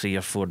like 3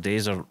 or 4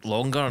 days or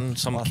longer in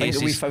some cases. I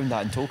think we found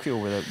that in Tokyo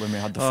when we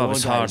had the photo. It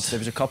was hard. There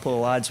was a couple of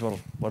lads were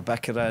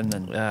bickering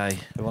and I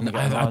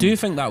do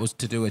think that was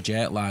to do with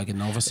jet lag,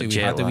 and obviously we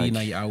had a wee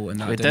night out, and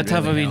that we did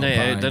have a wee night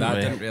out, didn't we?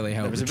 That didn't really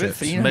help. It was a bit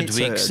 3 nights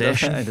midweek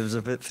session. There was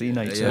a bit 3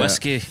 nights.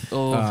 Whiskey.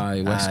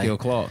 Whiskey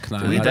o'clock.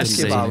 The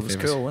whiskey bar was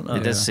cool, wasn't it?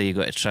 They did say you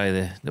got to try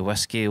the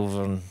whiskey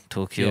over in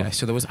Tokyo. Yeah,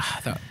 so there was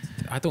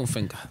I don't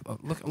think.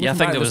 I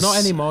think there was not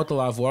any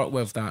model I've worked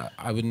with that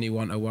I wouldn't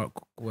want to work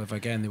with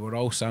again. They were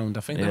all sound.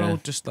 I think they're all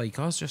just like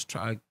us, just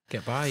try to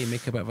get by and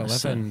make a bit of a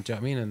living. Do you know what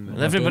I mean? And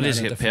everybody's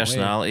got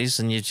personalities,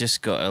 and you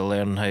just got to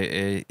learn how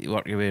to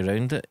work your way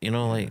around it.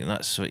 Like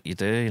that's what you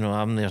do.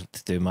 I'm there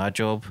to do my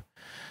job,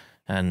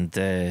 and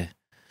and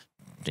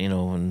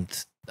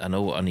I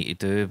know what I need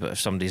to do. But if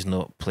somebody's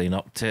not playing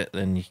up to it,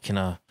 then you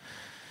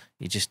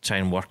just try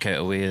and work out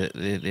a way that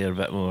they're a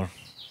bit more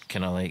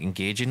kind of like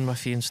engaging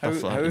with you and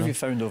stuff like that. How have you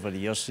found over the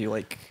years? So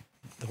like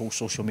the whole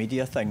social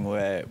media thing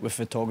with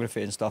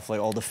photography and stuff, like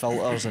all the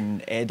filters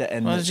and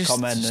editing that's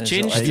come in.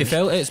 Changed. Have you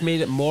felt it's made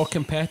it more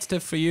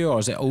competitive for you, or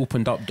has it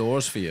opened up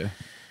doors for you?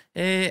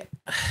 I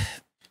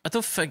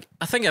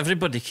think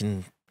everybody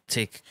can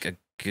take a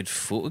good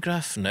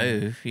photograph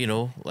now.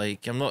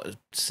 Like I'm not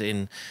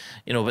saying,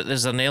 but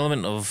there's an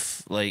element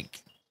of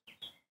like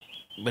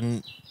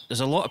when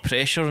there's a lot of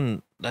pressure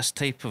in this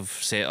type of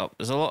setup.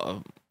 There's a lot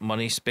of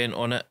money spent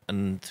on it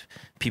and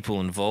people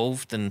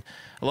involved, and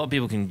a lot of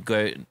people can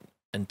go out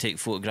and take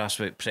photographs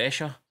without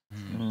pressure.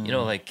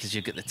 Like because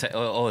you get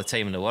all the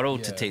time in the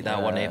world to take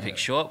that one epic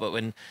shot. But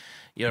when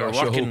you're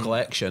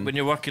working, when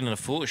you're working on a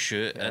photo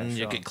shoot and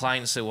you get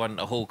clients that want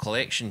a whole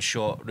collection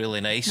shot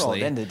really nicely. No, at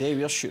the end of the day,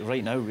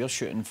 we're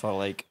shooting for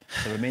like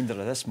the remainder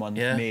of this month,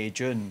 May,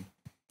 June.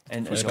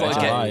 It's got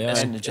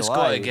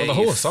to get the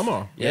whole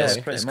summer.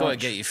 It's got to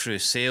get you through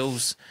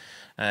sales.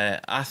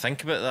 I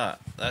think about that.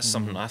 That's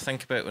something I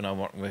think about when I'm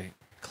working with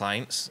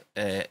clients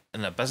in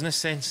a business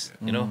sense,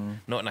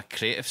 not in a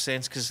creative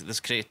sense, because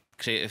there's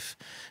creative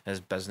as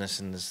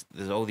business, and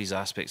there's all these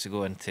aspects that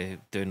go into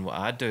doing what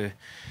I do.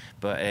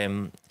 But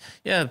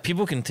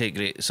people can take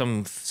great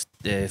some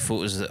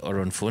photos that are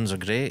on phones are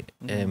great,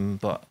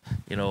 but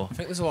I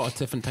think there's a lot of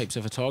different types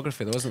of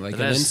photography, though, isn't it? Like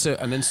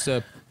an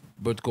Insta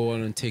would go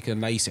on and take a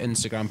nice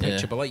Instagram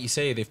picture, but like you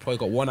say, they've probably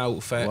got one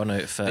outfit.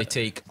 They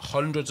take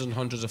hundreds and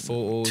hundreds of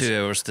photos, 2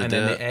 hours to and do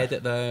then it. They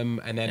edit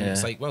them, and then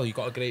it's like, well, you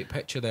got a great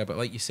picture there, but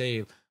like you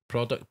say,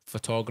 product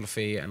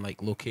photography and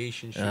like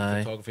location shoot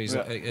photography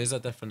is a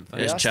different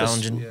thing. It's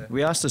challenging.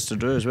 We asked us to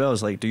do as well.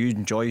 Is like, do you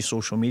enjoy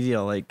social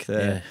media? Like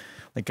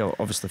like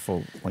obviously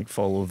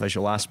follow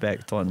Visual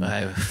Aspect on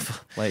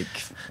like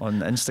on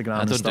Instagram.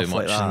 I don't and stuff do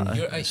much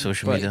like that.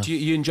 social media. Do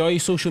you enjoy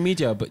social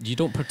media, but you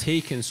don't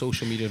partake in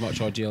social media as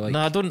much, or do you like? No,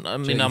 I don't. I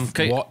mean, I'm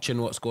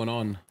watching what's going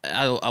on.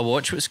 I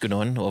watch what's going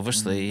on.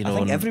 Obviously, you know. I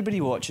think everybody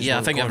watches. Yeah,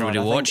 I think everybody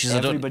watches.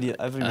 Everybody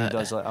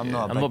does. Like, I'm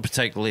not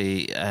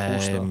particularly.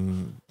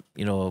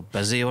 You know,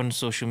 busy on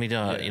social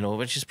media, you know,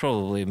 which is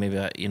probably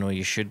maybe, you know,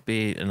 you should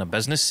be in a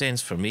business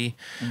sense for me.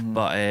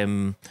 But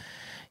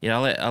yeah,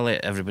 I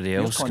let everybody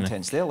else. Your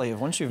content's there. Like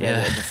once you've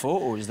edited the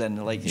photos, then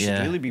like you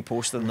should really be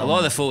posting them. A lot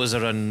of the photos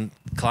are on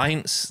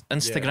clients'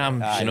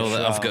 Instagram. You know,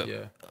 that I've got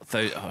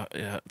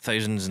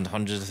thousands and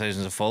hundreds of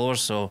thousands of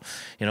followers. So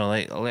you know,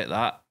 like I'll let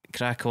that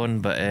crack on.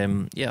 But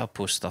yeah, I'll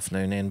post stuff now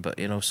and then. But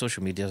you know,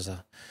 social media's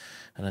an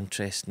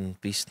interesting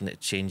beast, and it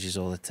changes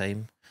all the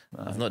time.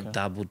 I've not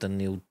dabbled in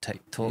the old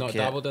TikTok Not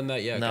yet. dabbled in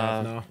that yet.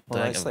 No.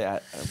 Well, that's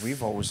like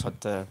we've always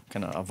had to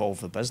kind of evolve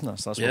the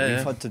business. That's what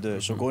we've had to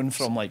do. So going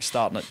from like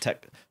starting at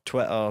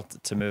Twitter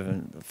to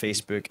moving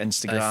Facebook,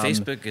 Instagram.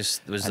 Facebook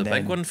was the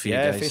big one for you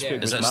guys.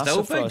 Facebook is was it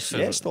still big?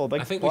 Yeah, it's still a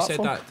big. I think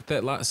platform.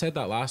 we said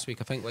that last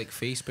week. I think like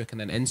Facebook and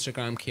then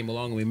Instagram came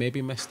along, and we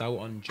maybe missed out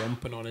on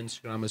jumping on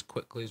Instagram as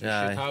quickly as we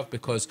should have,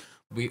 because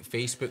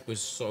Facebook was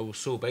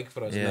so big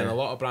for us, and then a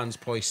lot of brands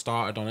probably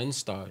started on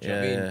Insta. Do you know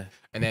what I mean?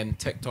 And then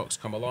TikTok's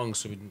come along,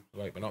 so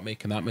we're not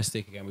making that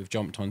mistake again. We've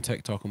jumped on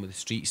TikTok, and with the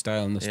street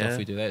style and the stuff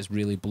we do there, it's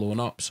really blown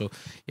up. So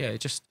yeah,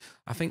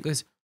 I think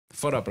there's,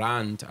 for a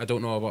brand, I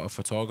don't know about a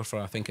photographer,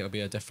 I think it'll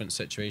be a different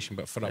situation,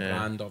 but for a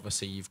brand,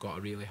 obviously you've got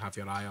to really have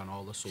your eye on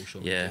all the social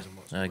medias and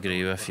what's I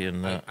agree with you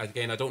on that.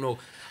 Again, I don't know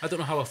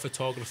how a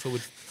photographer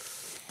would.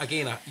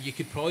 Again, you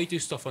could probably do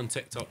stuff on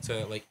TikTok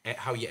to like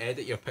how you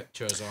edit your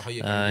pictures, or how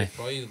you it'd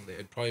probably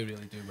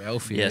really do well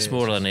for you. Yeah, it's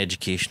more an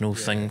educational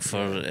thing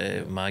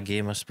for my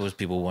game. I suppose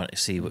people want to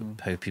see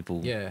how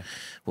people,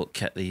 what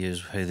kit they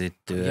use, how they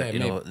do it. You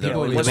know,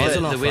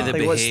 the way they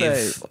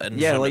behave.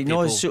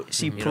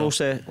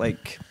 Process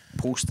like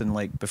posting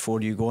like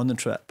before you go on the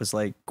trip is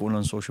like going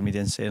on social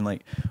media and saying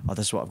like, oh,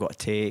 this is what I've got to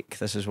take,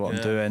 this is what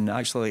I'm doing.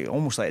 Actually,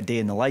 almost like a day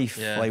in the life.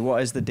 Like,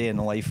 what is the day in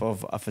the life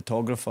of a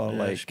photographer?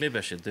 Like, maybe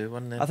I should do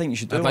one then. I think you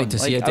should do I'd one. like to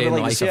see a day in the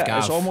life of Gav.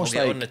 It's almost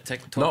like on the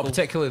TikTok. Not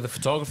particularly the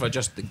photographer,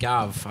 just the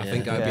Gav. I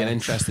think that'd be an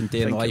interesting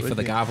day in the life of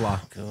the Gavla.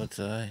 God,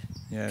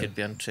 could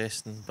be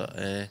interesting, but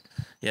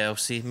yeah, I'll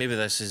see. Maybe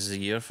this is the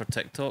year for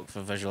TikTok for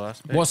Visual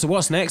Aspect.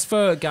 What's next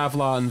for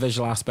Gavla and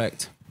Visual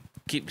Aspect?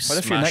 Keep you've had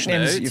a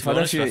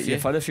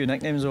few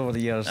nicknames over the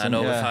years. I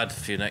know we've had a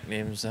few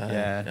nicknames.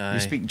 You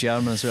speak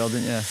German as well,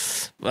 don't you?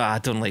 Well, I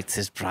don't like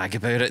to brag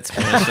about it, to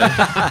be honest with you.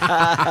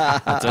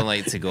 I don't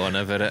like to go on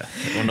about it.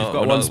 We're not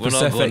going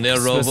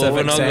there, Robb.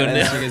 We're not going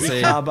there. What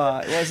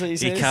is it he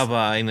says?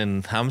 Ikaba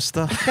einen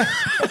Hamster.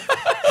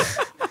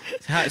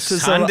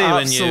 It's handy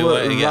when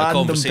you get a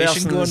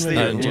conversation going with you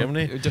in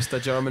Germany. Just a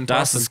German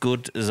Das person. ist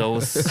gut is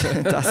always.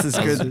 Das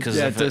ist good.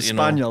 Yeah, the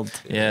Spaniard.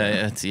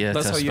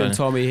 That's how you and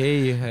Tommy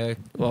Hay.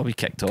 Well, we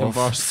kicked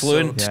off.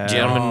 Fluent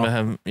German with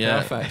him.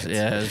 Yeah, perfect.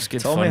 Yeah, it was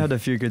good. Tommy had a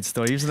few good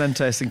stories. He was an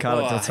interesting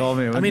character,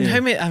 Tommy.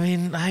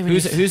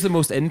 Who's the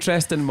most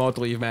interesting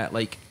model you've met?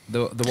 Like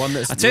the one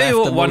that's I tell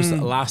you what,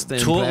 one lasting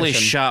totally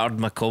impression. shattered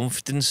my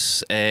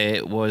confidence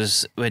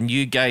was when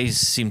you guys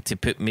seemed to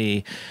put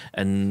me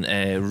in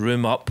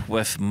room up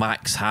with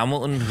Max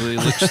Hamilton, who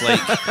looks like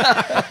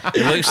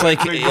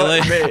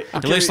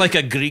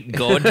a Greek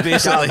god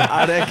basically.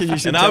 I reckon you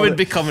should. And I would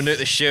be coming out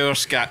the shower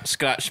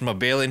scratching my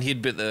belly, and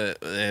he'd be at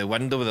the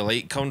window with the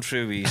light come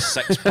through with his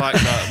 6-pack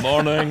that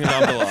morning, and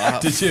I'd be like,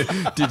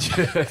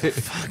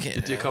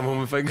 Did you come home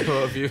and think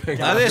about a few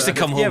things? I used to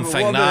come home and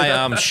think,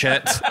 nah, I'm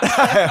shit.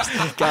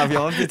 Gav,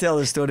 you'll have to tell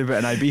the story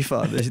about an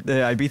Ibiza, the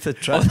Ibiza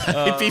trip.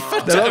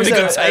 Ibiza, That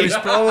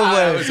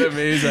was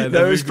amazing.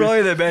 That was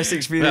probably the best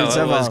experience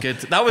ever. That was good.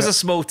 That was a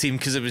small team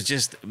because it was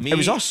just me. It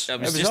was us. It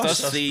was just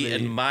us three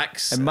and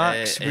Max. And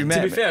Max, we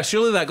met. To be fair,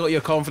 surely that got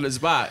your confidence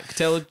back.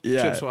 Tell the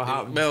troops what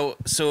happened. Well,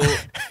 so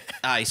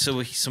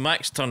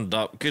Max turned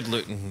up, good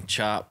looking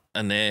chap,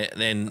 and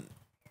then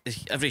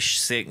every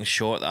second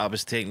shot that I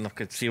was taking, I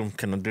could see him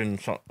kind of doing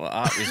something like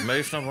that with his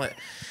mouth, and I'm like,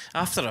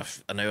 after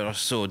an hour or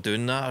so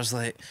doing that, I was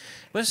like,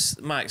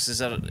 Max, is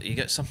there, you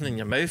get something in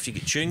your mouth, you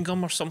get chewing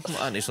gum or something like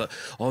that? And he's like,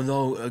 oh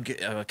no, I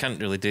can't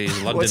really do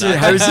his London accent.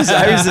 How's his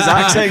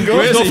accent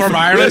going? He's not from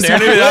Ireland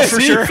anyway, that's for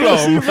sure. We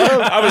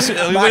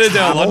want to do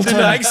a London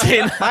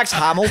accent. Max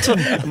Hamilton.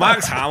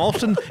 Max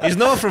Hamilton. He's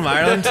not from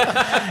Ireland.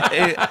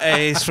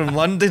 He's from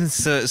London,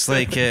 so it's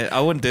like, I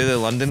won't do the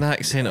London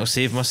accent, I'll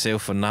save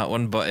myself on that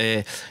one.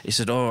 But he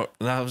said, oh,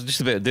 I was just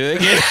about to do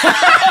it again.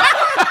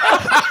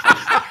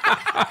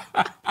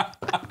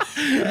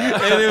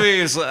 Anyway,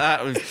 it's like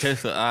that with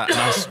tooth like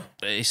that.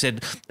 And he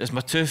said, "Is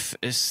my tooth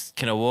is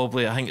kind of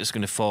wobbly? I think it's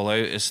going to fall out.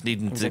 It's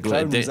needing to go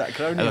a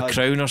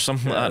crown or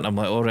something like that." And I'm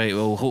like, "All right,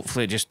 well,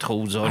 hopefully it just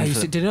holds on."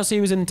 Did you not say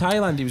he was in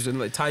Thailand? He was in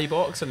like Thai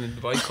boxing and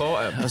the boy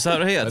caught him. Is that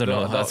right? I don't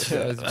know.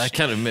 I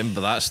can't remember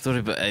that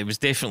story, but it was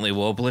definitely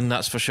wobbling.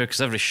 That's for sure.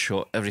 Because every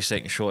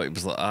second shot, it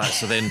was like that.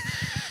 So then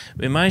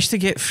We managed to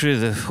get through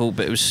the whole,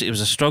 but it was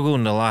a struggle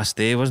on the last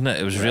day, wasn't it?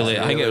 It was really,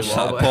 I think it was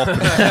sort of popping.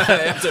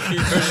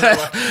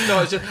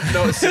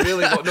 It's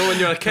really when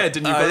you're a kid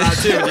and you've got that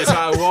too, and you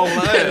start rolling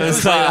it. It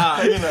was like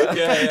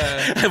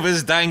that. It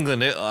was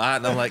dangling out like that,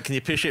 and I'm like, can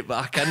you push it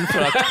back in for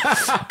a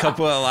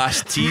couple of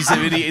last teas that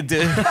we need to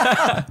do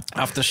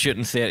after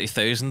shooting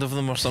 30,000 of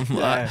them or something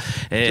like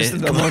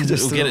that? Come on,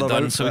 we'll get it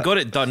done. So we got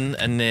it done,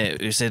 and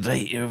we said,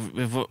 right,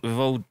 we've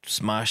all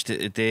smashed it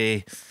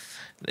today.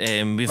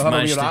 We've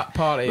managed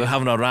we're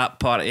having a rap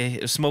party,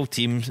 a small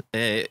team.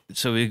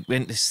 So we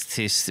went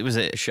to was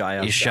it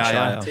Shire? A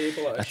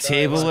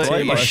table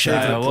at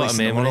Shire. What a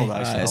memory!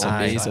 It's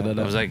amazing. It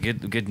was a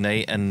good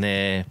night,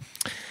 and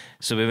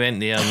so we went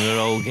there and we were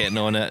all getting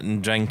on it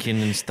and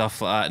drinking and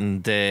stuff like that.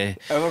 And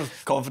our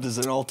confidence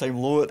is an all-time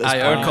low at this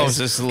point. Our confidence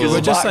is low.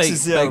 We're just like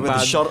big with the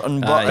shirt and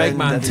button. Big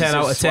man, 10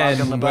 out of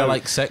 10. We're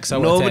like 6 out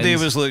of 10. Nobody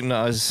was looking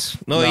at us.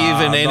 Not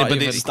even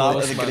anybody.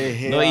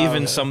 Not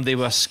even somebody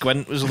with a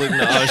squint was looking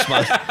at us,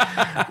 man.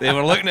 They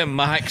were looking at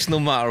Max no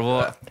matter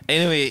what.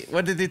 Anyway,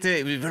 what did they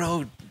do? We were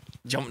all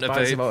jumping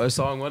about a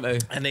song, weren't they?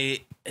 And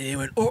he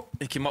went,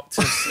 he came up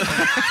to us.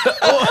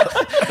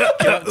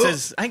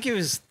 I think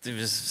there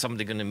was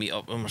somebody going to meet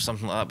up with him or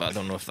something like that, but I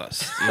don't know if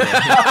that's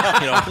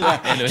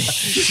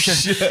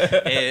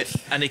anyway.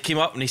 And he came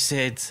up and he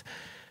said,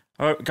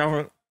 "All right,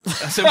 Gavin." I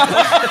said,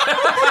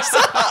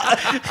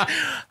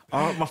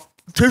 my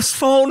tooth's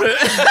fallen out.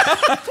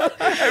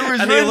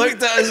 And he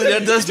looked at us and he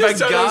had this big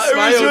gap. It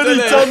was when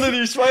he turned and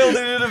he smiled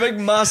and he had a big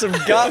massive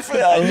gap for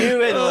it. I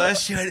knew it.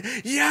 She went,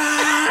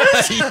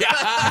 yes!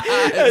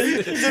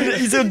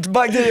 He's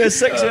back to his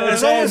 6 It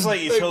was almost like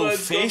his whole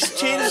face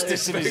changed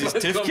as soon as his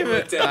tooth came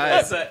out.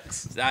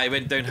 I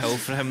went downhill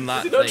for him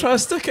that night. Did not try to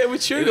stick it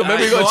with chewing gum?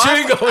 Maybe he got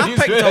chewing gum.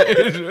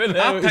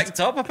 I picked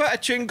up a bit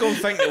of chewing gum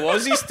thinking it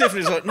was his tooth.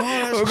 He's like, no,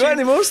 that's we've got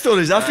any more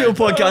stories? I feel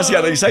podcasts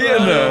getting exciting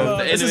now.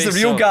 This is the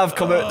real Gav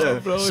come out now.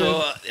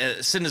 So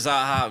as soon as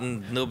that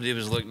happened, nobody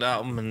was looking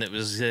at him, and it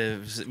was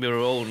we were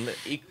all on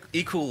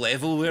equal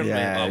level, weren't we?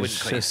 I wouldn't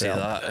quite say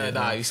that.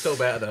 Nah, he's still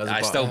better than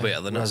us. Still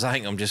better than us. I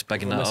think I'm just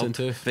bigging that up.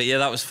 But yeah,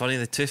 that was funny.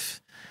 The tooth.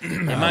 He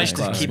managed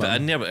to keep it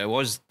in there, but it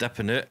was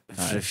dipping out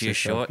for a few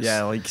shots.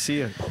 Yeah, like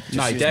see it.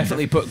 No, he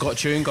definitely got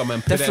chewing gum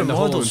and put different it in the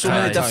models, so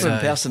many different time.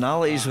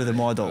 Personalities with the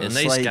models. A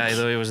nice guy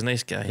though, he was a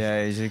nice guy.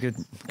 Yeah, he's a good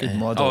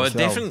model. Oh, as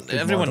well.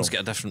 everyone's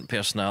got a different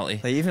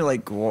personality. Like even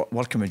like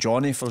working with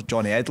Johnny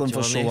Edlin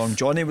for so long.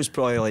 Johnny was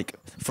probably like,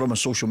 from a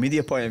social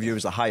media point of view,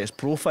 was the highest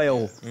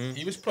profile.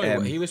 He was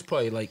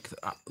probably like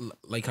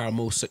our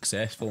most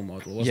successful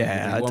model, wasn't he?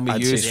 The one we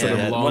used for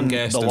the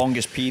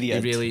longest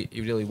period.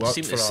 He really worked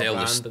seemed for to our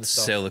brand and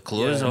stuff. sell the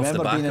clothes off the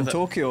back being in of it.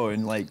 Tokyo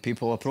and like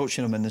people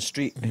approaching him in the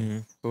street.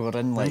 We were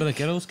in like. Remember the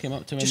girls came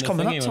up to him just in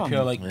coming the up to him.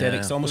 pure like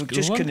Derek's almost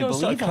just couldn't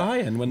believe it.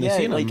 crying when they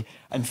seen him.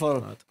 And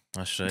for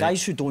That's right.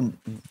 guys who don't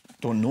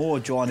know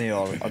Johnny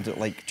or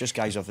like just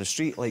guys off the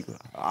street,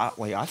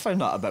 I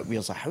found that a bit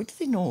weird. Like, how do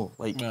they know?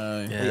 Like,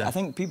 I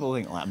think people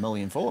think like 1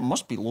 million followers. It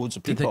must be loads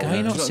of people. Did the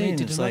guy not say?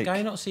 Did the like,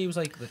 guy not say he was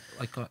like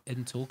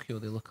in Tokyo?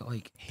 They look at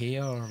like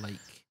hair, like.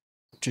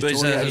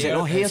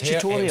 Tutorial. Hair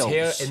tutorials.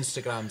 Hair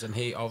Instagrams and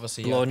he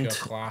obviously blonde, had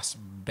class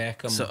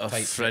Beckham sort of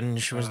type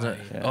fringe, wasn't it?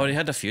 Yeah. Oh, he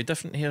had a few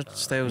different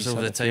hairstyles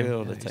over the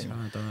time.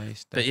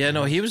 But yeah,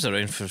 no, he was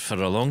around for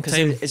a long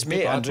time. His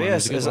mate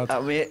Andreas, is it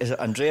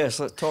Andreas?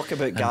 Let's talk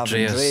about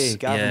Gavin Dre.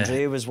 Gavin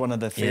Dre was one of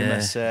the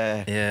famous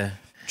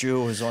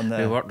duos on there.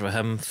 We worked with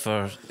him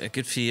for a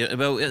good few years.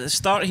 Well, at the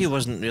start he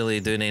wasn't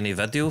really doing any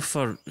video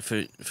for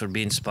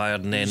being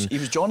inspired, and then he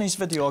was Johnny's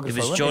videographer. He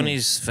was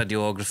Johnny's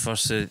videographer,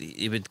 so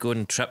he would go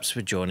on trips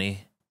with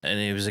Johnny, and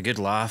he was a good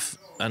laugh.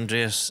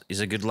 Andreas, he's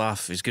a good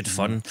laugh. He's good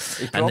fun.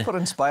 He proper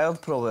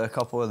inspired probably a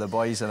couple of the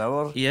boys in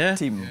our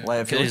team.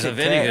 Like, if you he's look a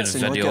very good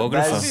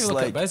videographer. If you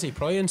look at Biz, he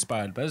probably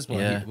inspired Biz.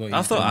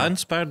 I thought I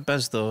inspired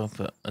Biz though,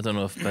 but I don't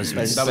know if Biz.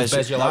 That was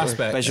Biz your last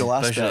bit. No,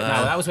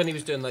 that was when he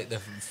was doing like the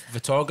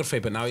photography,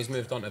 but now he's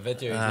moved on to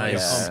video. He's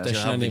not a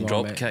competition anymore.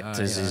 Drop kicked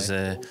as his.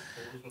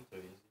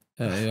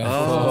 His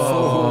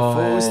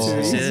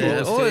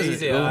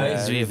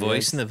wee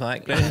voice in the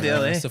background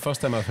there. It's the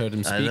first time I've heard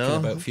him speak in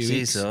about a few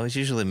weeks. He's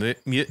usually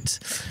mute.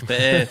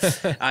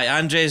 But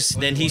Andres,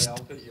 then he's.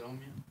 Right.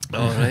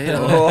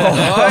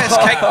 It's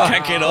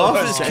kicking off.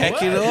 It's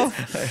kicking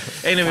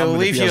off. Anyway, we'll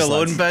leave you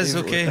alone, Biz.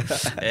 Okay.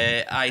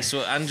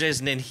 So Andres,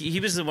 and then he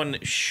was the one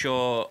that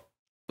shot.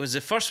 Was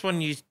the first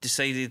one you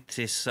decided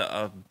to sort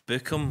of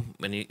book him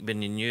when you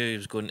knew he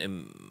was going to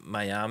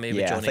Miami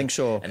with Johnny? I think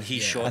so. And he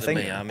shot in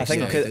Miami. I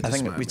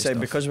think we'd say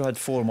because we had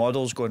 4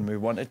 models going, we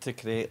wanted to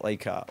create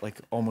like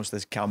almost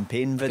this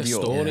campaign video,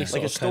 like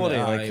a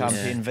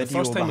campaign video. The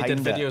first time we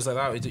did behind videos like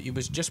that, it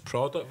was just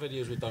product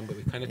videos we'd done, but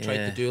we kind of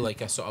tried to do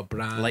like a sort of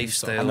brand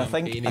lifestyle. Sort of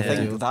and I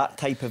think that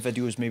type of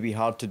video is maybe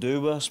hard to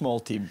do with a small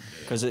team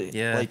because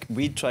like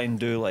we'd try and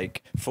do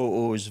like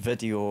photos,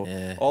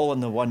 video, all in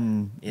the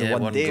one day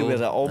go.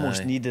 where it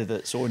almost needed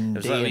its own It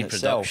was day like in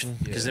itself. reproduction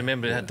because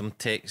remember they had them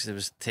text. There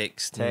was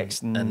text,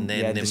 and then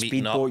yeah, the the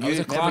meeting up. speedboat. That was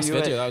a class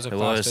video. That was a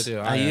class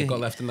video. I got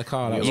left in the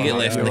car. You get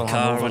left in the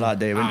car over that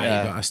day, weren't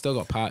you? I still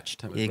got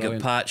patched. You got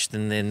patched,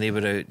 and then they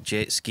were out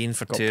jet skiing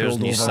for Got 2 hours,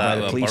 and you pulled over sat by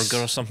with the a police.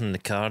 burger or something in the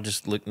car,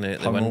 just looking out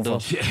the window.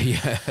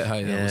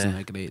 That wasn't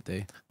a great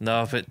day.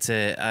 No, but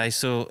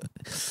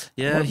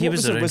he was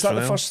was around. Was that for a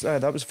the while. first?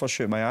 That was the first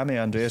shoot in Miami.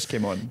 Andreas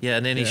came on. Yeah,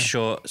 and then he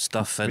shot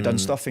stuff in. We done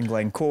stuff in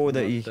Glencoe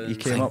that he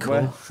came up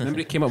with. Remember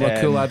he came up with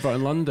a cool advert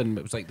in London.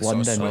 It was like the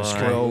London, sort of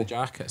Squirrel.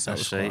 jackets. That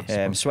That's was right.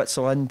 class.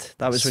 Switzerland.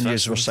 That was when you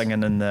were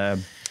singing in the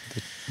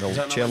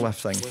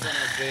chairlift thing. Was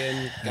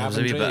that There was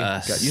a wee bit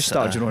of You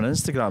started your own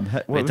Instagram.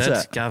 What we was did,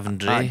 it? Gavin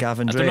Dre.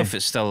 Gavin I Dre. don't know if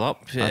it's still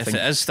up. I If think-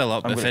 it is still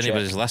up, I'm if gonna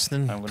anybody's check.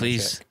 listening, I'm gonna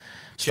please check.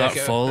 start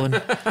Check it. following. I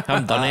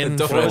haven't done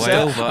anything for a What was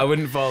while, it? but I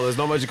wouldn't follow. There's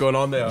not much going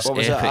on there. What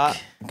was epic. it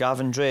at?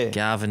 Gavin Dre.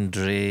 Gavin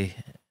Dre.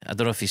 I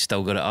don't know if he's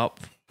still got it up,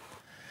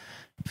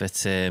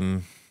 but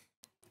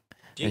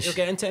Do you think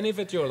you'll get into any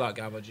video like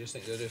that, Gav, or do you just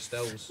think they'll do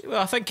stills?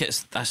 well, I think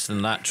that's the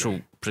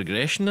natural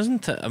progression,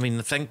 isn't it? I mean,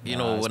 I think it's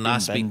when I been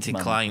speak binged, to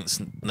man. clients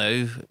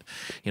now,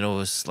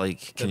 it's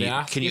like Do they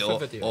ask you for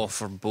video?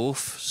 offer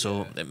both?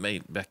 So it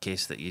might be a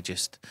case that you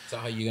just. Is that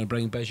how you're going to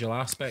bring visual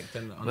aspect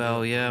in?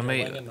 Well, yeah, on I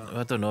your might. wing and that?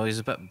 I don't know. He's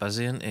a bit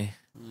busy, isn't he?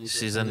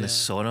 He's in the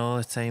sauna all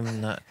the time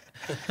and that.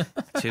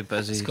 Too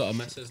busy. He's got a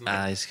missus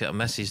now. He's got a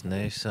missus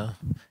now, so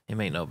he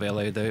might not be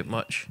allowed out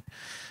much.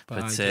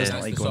 But that's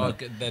like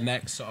the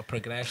next sort of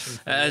progression.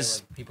 For It you,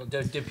 is. like people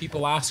do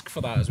people ask for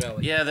that as well?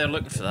 Like, yeah, they're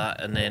looking for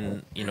that, and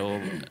then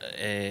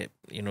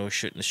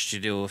shooting the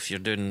studio. If you're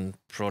doing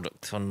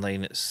product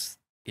online, it's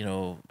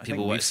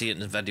people want to see it in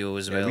the video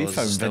as well. We as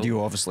found still.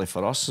 video obviously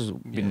for us has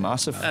been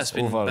massive. That's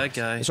been big,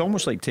 aye. It's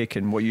almost like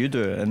taking what you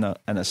do in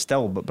a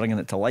still, but bringing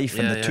it to life,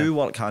 and the two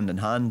work hand in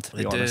hand. To be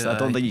They honest, do, I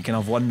don't aye. think you can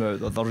have one without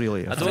the other.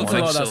 Really, I if don't I'm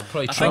think honest. that's so.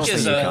 probably I true. think Trust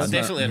there's that you can.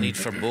 definitely a need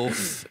for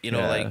both.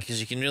 Yeah.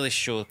 Because you can really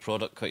show the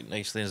product quite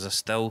nicely as a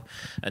still,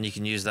 and you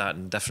can use that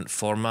in different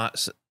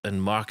formats in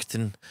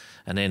marketing,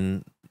 and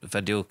then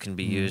video can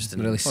be used in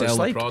really Well, sell it's the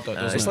like product.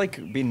 doesn't it's it?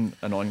 like being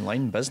an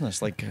online business.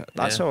 Like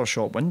that's Yeah. our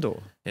shop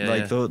window. Yeah,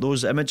 like yeah.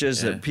 those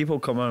images Yeah. that people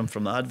come on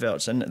from the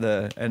adverts into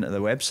the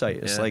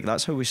website. It's Yeah. like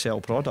that's how we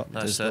sell product.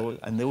 That's is it.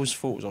 and those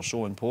photos are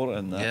so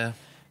important that Yeah.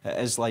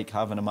 it is like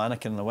having a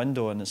mannequin in the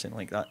window, and it's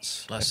like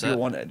That's if people it.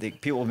 want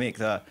it, people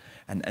make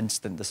an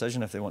instant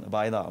decision if they want to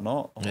buy that or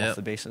not Yeah. off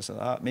the basis of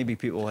that. Maybe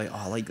people are like,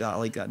 oh, I like that,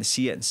 and they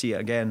see it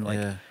again. Like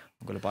Yeah.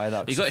 I'm going to buy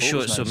that. You got to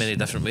show it so many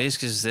different ways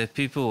because the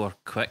people are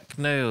quick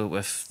now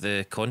with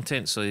the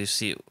content. So you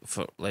see it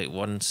for like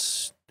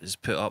once it's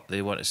put up,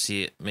 they want to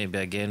see it maybe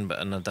again, but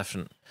in a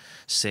different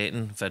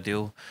setting,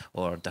 video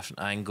or a different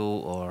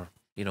angle, or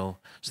So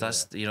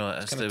that's that's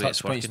the way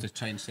it's points working. to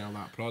try and sell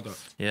that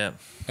product. Yeah.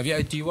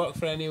 Do you work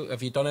for any?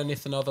 Have you done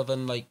anything other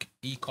than like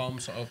e-com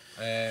sort of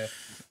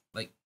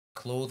like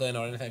clothing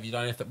or anything? Have you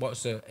done anything?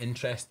 What's the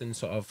interesting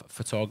sort of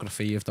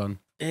photography you've done?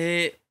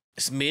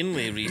 It's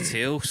mainly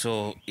retail,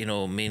 so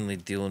mainly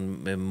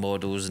dealing with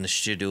models in the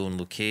studio and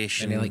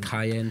location. Any like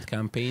high end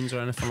campaigns or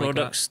anything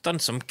products? Done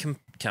some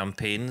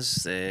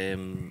campaigns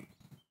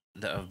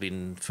that have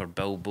been for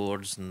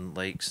billboards and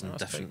likes and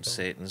That's different quite cool.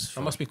 settings.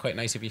 That must be quite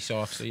nice if you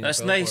saw.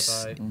 That's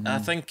nice. I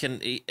think,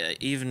 and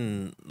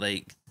even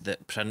like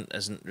that print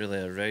isn't really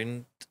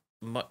around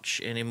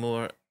much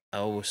anymore. I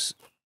always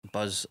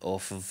buzz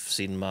off of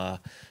seeing my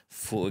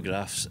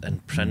photographs in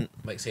print.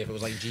 Like say if it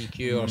was like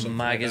GQ or something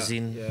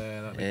magazine. like that.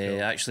 Yeah, that'd be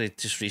cool. Actually,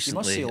 just see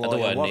recently, a I lot don't of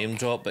want to work. name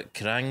drop, but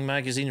Kerrang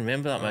magazine.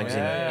 Remember that magazine?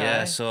 yeah.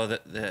 I saw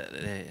that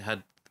they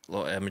had a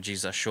lot of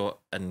images I shot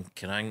in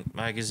Kerrang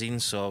magazine,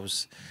 so I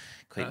was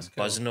quite That's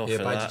cool. buzzing off Yeah,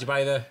 for but that. did you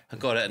buy the? I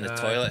got it in the Nice.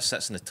 toilet. It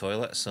sits in the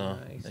toilet, so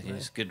Nice,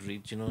 it's a good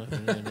read, every now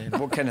and then.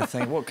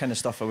 What kind of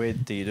stuff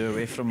do you do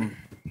away from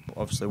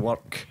obviously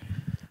work?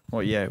 What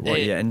are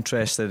you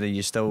interested in?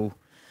 You still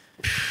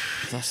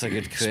That's a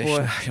good question.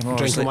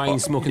 Drinking wine,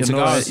 smoking you're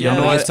not- cigars. you're You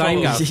know not- it's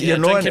time, Gav. You're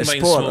not drinking into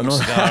wine, sport, I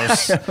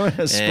smoking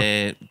know.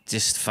 cigars.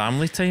 Just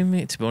family time,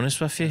 mate. To be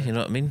honest with you, you know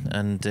what I mean.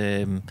 And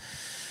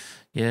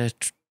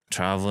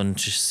traveling,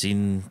 just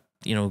seeing,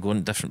 going to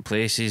different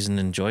places and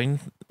enjoying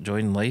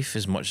life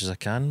as much as I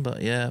can.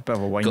 But yeah, Bit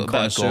of a wine got a bit of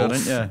connoisseur, golf,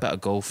 aren't you? bit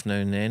of golf now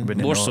and then.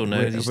 Wouldn't More know- so now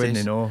wouldn't- these wouldn't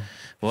days. know.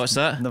 What's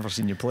that? Never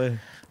seen you play.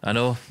 I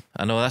know.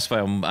 That's why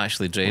I'm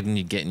actually dreading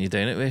getting you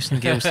down at Western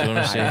Games. To be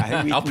honest, I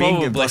think I'll me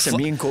probably and, listen,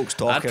 me and Coke's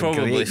talking. I'd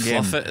probably great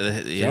game. fluff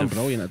it. Yeah,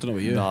 brilliant. I don't know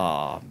about you.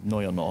 Nah, no,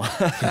 you're not.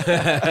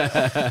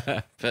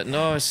 But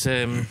no, it's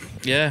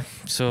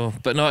So,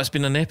 but no, it's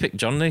been an epic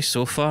journey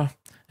so far,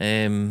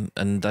 and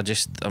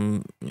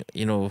I'm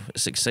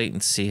it's exciting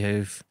to see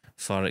how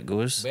far it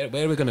goes. Where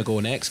are we going to go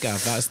next,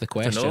 Gav? That's the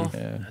question.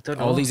 I don't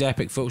know. All these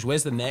epic photos.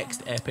 Where's the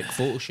next epic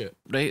photo shoot?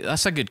 Right,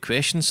 that's a good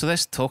question. So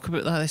let's talk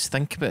about that. Let's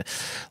think about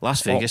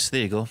Las Vegas.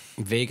 There you go.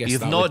 Vegas.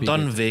 You've not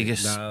done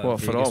Vegas.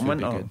 What, for autumn,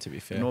 winter? Good, to be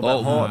fair.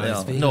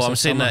 No, I'm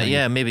saying that.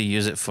 Yeah, maybe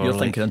use it for. You're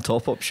thinking in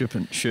top-up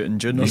shooting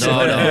June or No,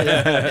 something.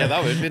 yeah,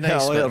 that would be nice.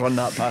 I'll let run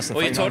that past the.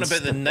 You're talking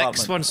about the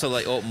next one. So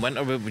like autumn,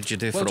 winter. What would you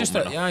do for just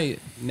autumn, winter?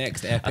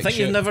 next epic. I think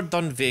shoot. you've never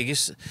done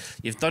Vegas.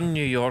 You've done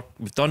New York.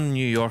 We've done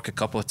New York a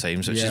couple of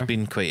times, which has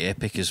been quite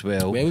epic as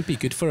well. Where would be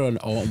good for an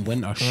autumn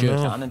winter shoot?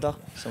 Canada.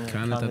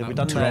 Canada. We've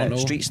done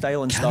street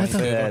style and stuff.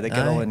 The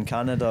girl in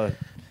Canada.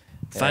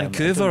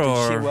 Vancouver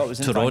or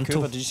Toronto?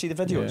 Vancouver. Did you see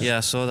the videos? Yeah, I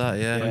saw that.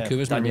 Yeah,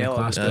 Vancouver's might be a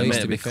class place.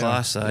 Might be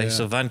class. Aye.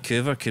 So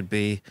Vancouver could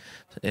be,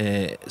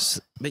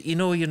 but you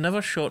know, you're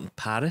never shot in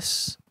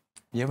Paris.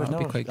 Yeah, we've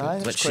never. Quite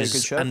good. Which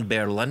is in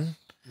Berlin.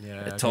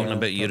 Yeah, talking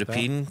about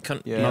European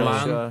countries.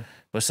 Milan. Sure.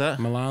 What's that?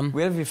 Milan.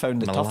 Where have you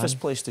found the Milan. toughest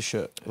place to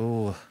shoot?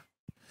 Oh,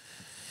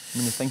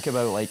 When you think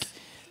about like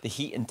the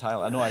heat in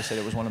Thailand, I know I said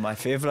it was one of my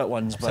favourite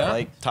ones, but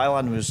like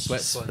Thailand was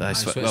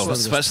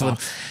Switzerland.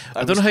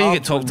 I don't know how you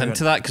get talked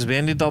into that because we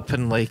ended up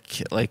in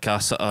like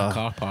a sort of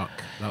car park.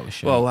 That was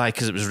shit. Well,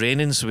 because it was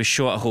raining, so we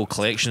shot a whole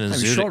collection in I was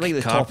Zurich. shot right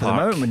at the car top park. of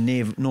the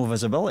mountain with no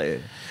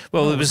visibility.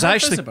 Well, it was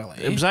actually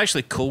visibility. it was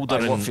actually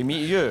colder. What for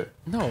me to you?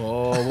 No.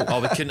 Oh,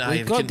 we couldn't.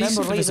 We got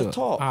remember right at the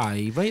top.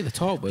 Aye, right at the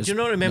top was. Do you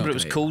not remember it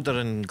was great. colder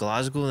in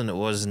Glasgow than it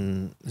was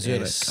in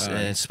Zurich,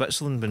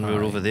 Switzerland when we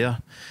were over there?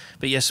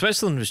 But yeah,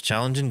 Switzerland was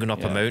challenging going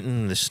up a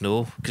mountain in the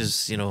snow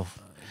because you know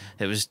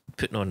it was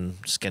putting on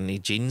skinny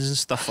jeans and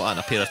stuff like that, and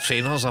a pair of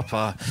trainers up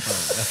a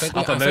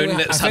mountain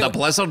that's had a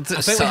blizzard.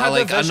 It's we had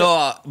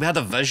we had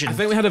a vision. I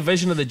think we had a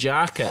vision of the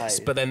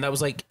jackets, but then that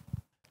was like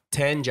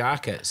 10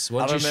 jackets.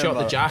 Once you shot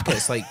the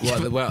jackets, like how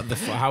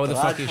the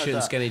fuck you shooting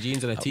skinny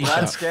jeans and a t-shirt?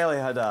 Brad Skelly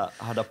had a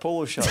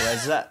polo shirt with a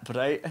zip,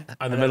 right?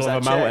 In the middle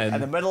of a mountain.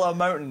 In the middle of a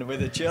mountain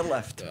with a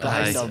chairlift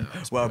behind him,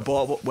 where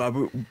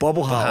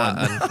bobble hat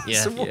on.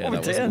 So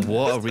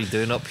what are we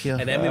doing up here?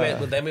 And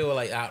then we were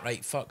like,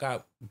 right, fuck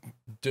that,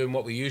 doing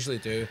what we usually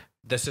do.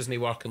 This isn't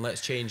working. Let's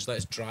change.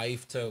 Let's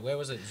drive to where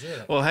was it?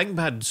 Zurich. Well, I think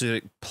we had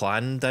Zurich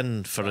planned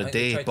in for a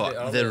day,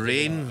 but the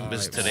rain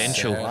was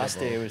torrential. Last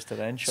day was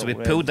torrential. So we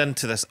pulled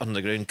into this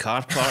underground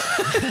car park.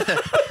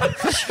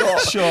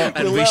 Shot.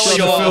 And we shot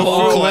a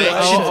whole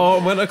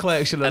collection. Winter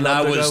collection. And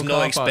I was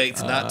not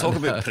expecting that. Talk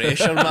about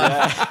pressure,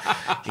 man.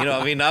 You know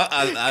what I mean?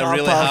 I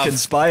really have.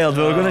 Inspired.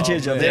 We're going to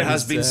change our There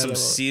has been some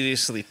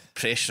seriously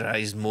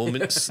pressurized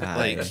moments,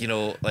 like you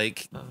know,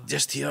 like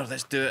just here,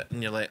 let's do it,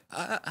 and you're like,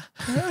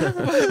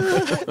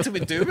 what do we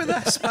do with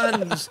this,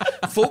 man? There's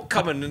folk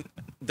coming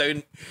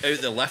down out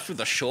the lift with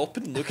their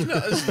shopping, looking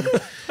at us.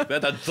 And we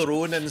had a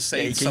drone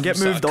inside. You can get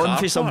moved on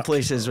for some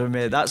places with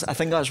me. I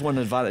think that's one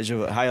advantage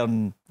of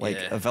hiring like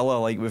a villa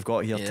like we've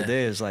got here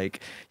today is like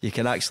you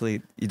can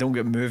actually you don't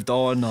get moved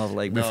on or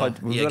like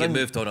we've get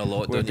moved on a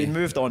lot. We've been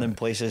moved on in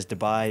places,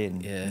 Dubai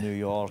and New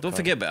York. Don't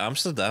forget about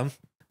Amsterdam.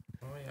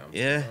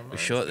 Yeah, we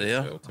shot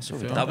there.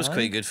 That was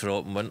quite good for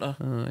autumn winter.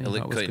 It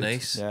looked quite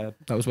nice. Yeah,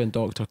 that was when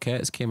Dr.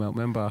 Ketts came out.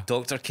 Remember?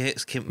 Dr.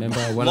 Ketts came.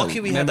 Lucky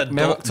we had a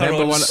doctor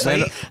on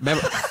site.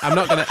 I'm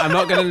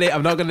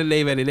not gonna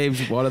name any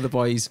names. One of the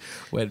boys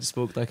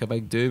spoke like a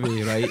big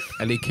doobie, right?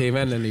 And he came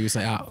in and he was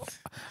like,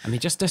 and he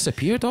just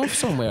disappeared off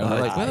somewhere. And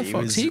we're like, where the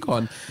fuck's he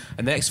gone?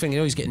 And the next thing you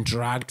know, he's getting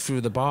dragged through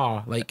the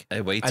bar, like,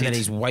 and then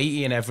he's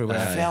whiting everywhere.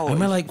 And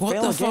we're like,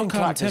 what the fuck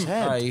happened to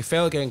him? He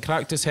fell again,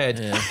 cracked his head,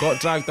 got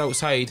dragged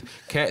outside.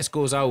 Ketts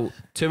goes out.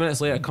 2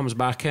 minutes later, comes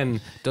back in,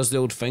 does the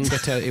old finger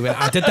test. He went,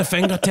 I did the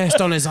finger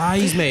test on his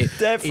eyes, mate.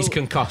 He's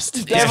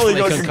concussed. Definitely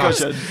got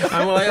concussion.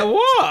 And we're like,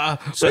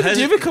 what? So did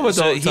you become a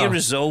doctor? He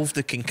resolved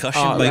the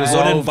concussion by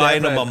going and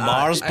buying him a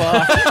Mars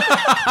bar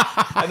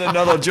and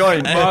another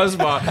joint. Mars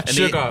bar,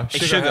 sugar.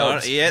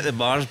 He ate the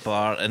Mars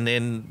bar, and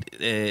then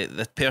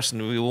the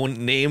person we won't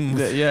name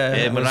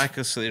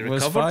miraculously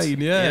recovered. Was fine,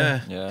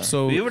 yeah.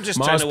 So we were just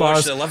Mars trying to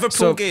watch the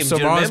Liverpool game. So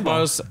do you Mars remember?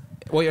 bars.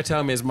 What you're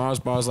telling me is Mars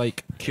bars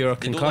like cure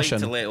concussion.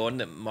 They don't like to let on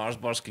that Mars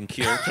bars can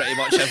cure pretty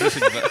much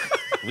everything, but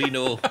we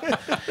know.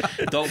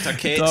 Dr.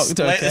 Ketts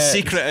let the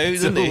secret out,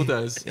 doesn't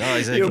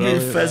he? He'll be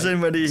fizzing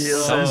when he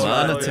hears this.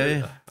 I tell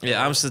you.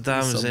 Yeah,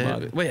 Amsterdam's.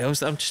 Wait, I'm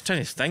just trying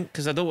to think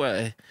because I don't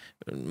want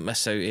to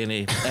miss out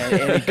any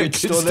good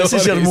story. This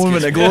is your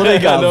moment of glory,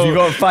 Gav. You've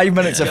got 5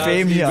 minutes of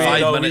fame here.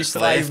 5 minutes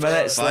left.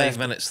 5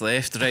 minutes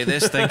left. Right,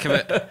 let's think of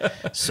it.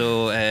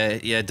 So,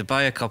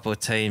 Dubai a couple of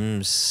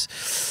times.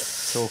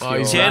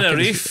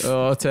 Tenerife.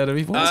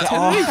 Tenerife. What's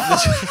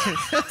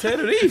Tenerife?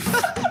 Tenerife.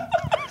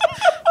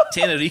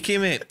 Tenerife,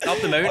 mate. Up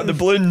the mountain. The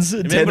balloons.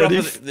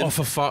 Tenerife.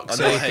 For fuck's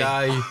sake,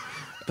 guy.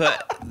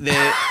 But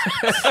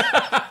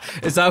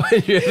Is that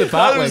when you ate the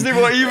bat That was wing?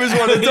 what he was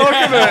wanting to talk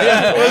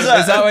about. Was it?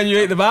 Is that when you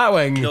ate the bat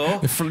wing? No.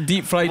 The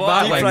deep fried What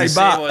bat I wing. wanted to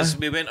say was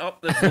we went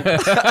up the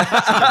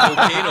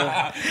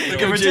volcano.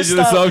 Can we Change just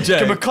the start, subject.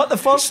 Can we cut the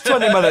first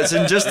 20 minutes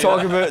and just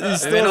talk about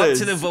these We went up stories?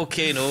 to the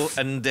volcano,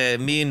 and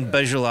me and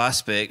Visual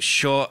Aspect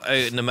shot out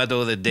in the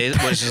middle of the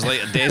desert, which is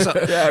like a desert.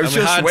 Yeah, it was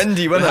And just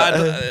windy,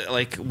 wasn't we it? had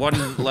like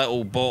one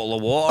little bottle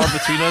of water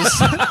between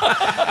us.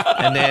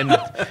 And then,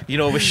 you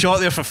know, we shot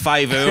there for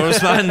 5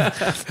 hours, man.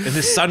 And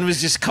the sun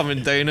was just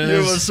coming down on You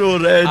were us. so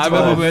red. I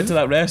remember man. we went to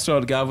that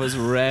restaurant. Gav was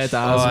red as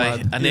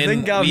man. And You then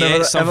think I've we never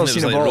ate something ever that seen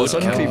was a like bottle of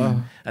sun roadkill.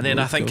 cream? And then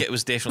I think it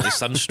was definitely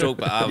sunstroke,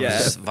 but I Yeah.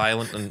 was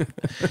violently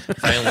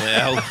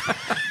ill.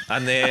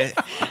 And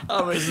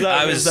I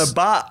was a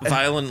bat.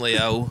 violently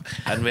ill,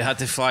 and we had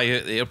to fly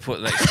out the airport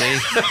the next day.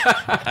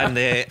 And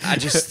I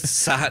just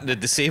sat in the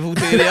disabled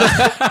area,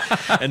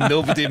 and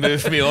nobody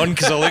moved me on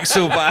because I looked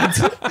so bad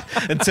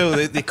until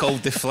they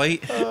called the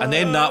flight. And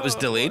then that was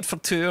delayed for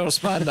 2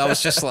 hours, man. I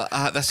was just like,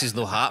 this is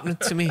not happening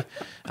to me.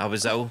 I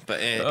was ill.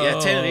 But yeah,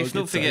 Tenerife,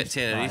 don't forget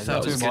Tenerife.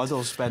 That was Two good.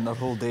 models spent their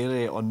whole day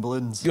rate on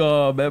balloons.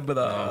 Oh, remember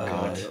that? Oh,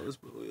 God. That was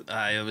brilliant.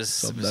 Aye, it was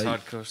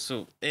hardcore.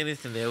 So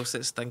anything else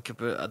let's think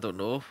about? I don't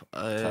know.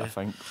 I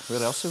think.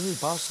 Where else have we?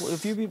 Barcelona.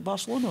 Have you been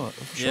Barcelona?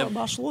 Have you Yeah, shot in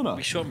Barcelona?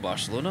 We shot in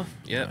Barcelona.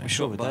 Yeah, we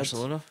shot in we did.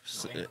 Barcelona.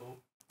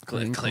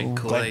 Glencoe.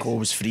 Glencoe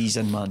was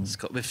freezing, man.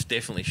 We've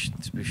definitely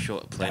we've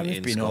shot plenty We've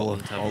in been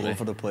Scotland, haven't all we?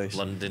 over the place.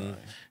 London,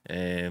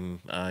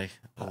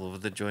 all over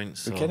the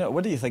joints. So.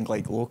 What do you think,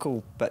 like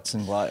local bits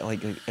and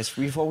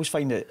we've always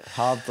find it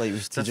hard, like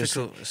It's to just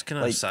difficult. It's kind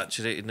of like,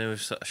 saturated now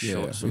with sort of Yeah,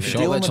 shots. we've and shot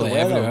dealing with the literally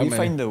weather. everywhere, We haven't we?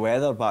 find the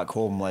weather back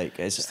home like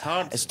it's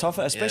hard. It's tough,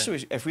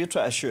 especially if we're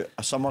trying to shoot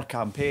a summer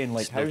campaign.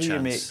 Like, There's how no do you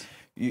make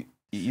chance.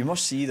 you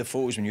must see the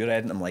photos when you're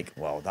editing them, like,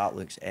 wow, that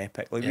looks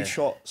epic. Like, Yeah. we've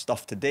shot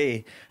stuff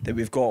today that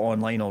we've got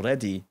online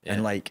already,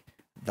 and like,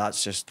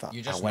 that's just You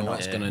a just winner. know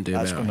it's going to do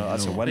That's better,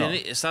 that's a you know. winner. I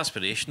mean, it's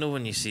aspirational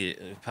when you see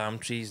palm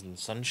trees and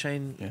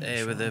sunshine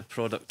with the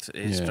product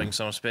spring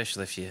summer,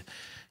 especially if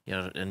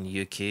you're in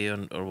the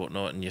UK or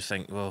whatnot, and you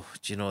think, well,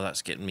 do you know,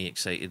 that's getting me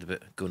excited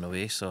about going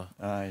away. So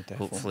Aye,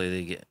 definitely. hopefully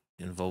they get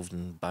involved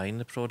in buying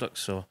the product.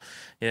 So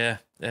yeah,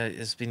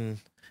 it's been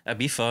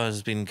Ibiza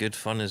has been good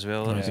fun as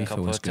well. There was a Ibiza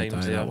couple was of good,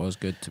 times aye, there. that was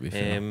good, to be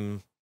fair.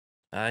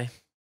 Aye,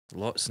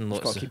 lots and We've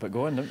lots got to of. keep it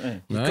going, don't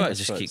we? You've Aye. got to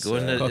just So keep it's,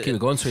 going. Got to keep it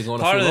going so we go on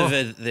Part a few of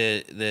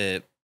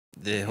more.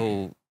 the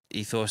whole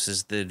ethos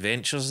is the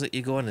adventures that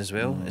you go on as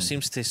well. It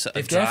seems to sort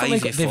of They've definitely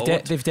drive got, you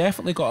forward. they've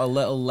definitely got a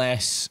little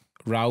less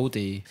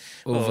rowdy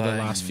over the aye.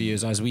 last few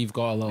years as we've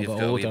got a little We've bit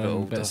got a wee older bit and a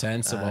older, bit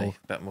sensible. aye,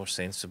 a bit more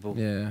sensible.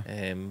 Yeah,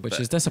 which but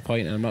is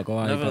disappointing. I'm not gonna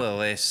lie. but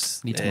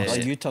nevertheless, Need to watch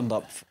Like, you turned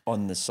up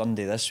on the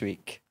Sunday this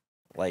week.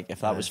 Like,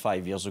 if that was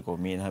 5 years ago,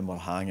 me and him were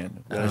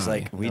hanging. Whereas, Aye.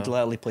 like, we'd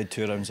literally played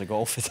 2 rounds of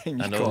golf with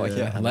him. I know,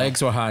 yeah,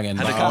 legs were hanging.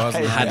 had, but I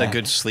wasn't had a hanging.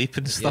 good sleep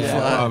and stuff Yeah,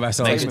 like that. oh, that's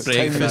all Next good. break,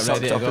 Time we was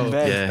sucked ready to up in go.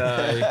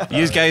 bed. Yeah,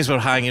 you guys were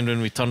hanging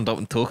when we turned up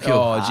in Tokyo.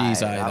 Oh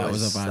jeez, Aye, that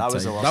was a bad that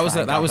was time. the worst That was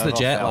hang that was I've the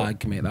ever jet felt.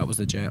 lag, mate. That was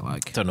the jet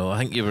lag. I don't know. I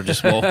think you were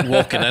just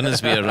walking in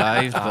as we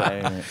arrived. But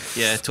Aye, mate.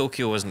 yeah,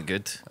 Tokyo wasn't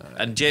good.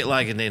 And jet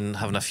lag and then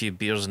having a few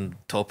beers on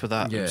top of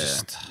that. Yeah,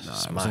 Just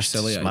it was a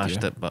silly smashed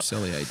idea. it. But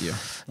Silly idea.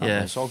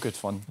 yeah, It's all good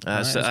fun.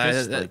 So,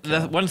 Aye, it's good, the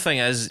like, one thing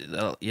is,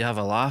 you have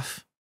a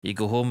laugh. You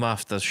go home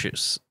after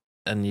shoots,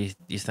 and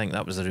you think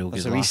that was a real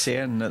There's good a wee laugh.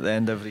 saying at the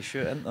end of every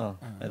shoot, isn't there?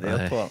 At the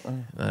Aye. airport.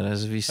 There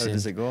is a wee How saying.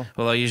 does it go?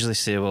 Well, I usually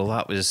say, well,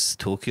 that was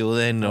Tokyo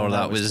then, Oh, or that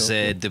that was was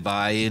Tokyo.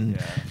 Dubai, and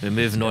we're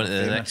moving on to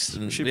the next.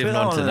 We should put Moving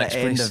that on to on the at next the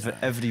end place. of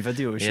every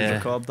video. We should Yeah.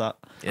 record that.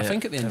 I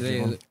think at the end of the day,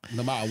 Everyone.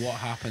 no matter what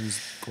happens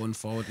going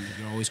forward,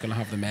 you're always going to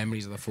have the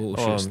memories of the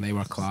photo shoots, and they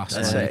were class.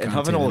 That's man. You it. And can't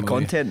having take all the them away.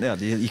 content there,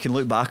 you can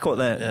look back on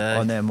that Aye.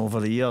 on them over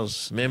the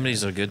years.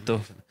 Memories are good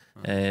though.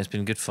 It's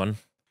been good fun.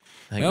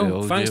 I think we all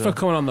Well, thanks do for that.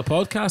 coming on the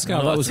podcast,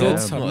 Gav. Not That was at all,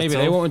 good. not Maybe at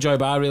they all. won't enjoy,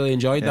 but I really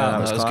enjoyed Yeah, that. that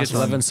was That was class, good.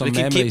 man. Living some We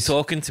can keep memories.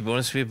 talking, to be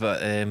honest with you,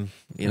 but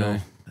you know,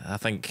 Aye. I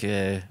think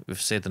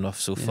we've said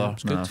enough so far.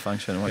 Nah,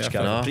 thanks very much, Yeah,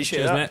 Gavin. no. Appreciate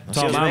Cheers, that. mate. Cheers,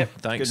 Top man. mate.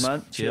 Thanks. Good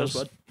man. Cheers. Cheers,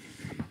 bud.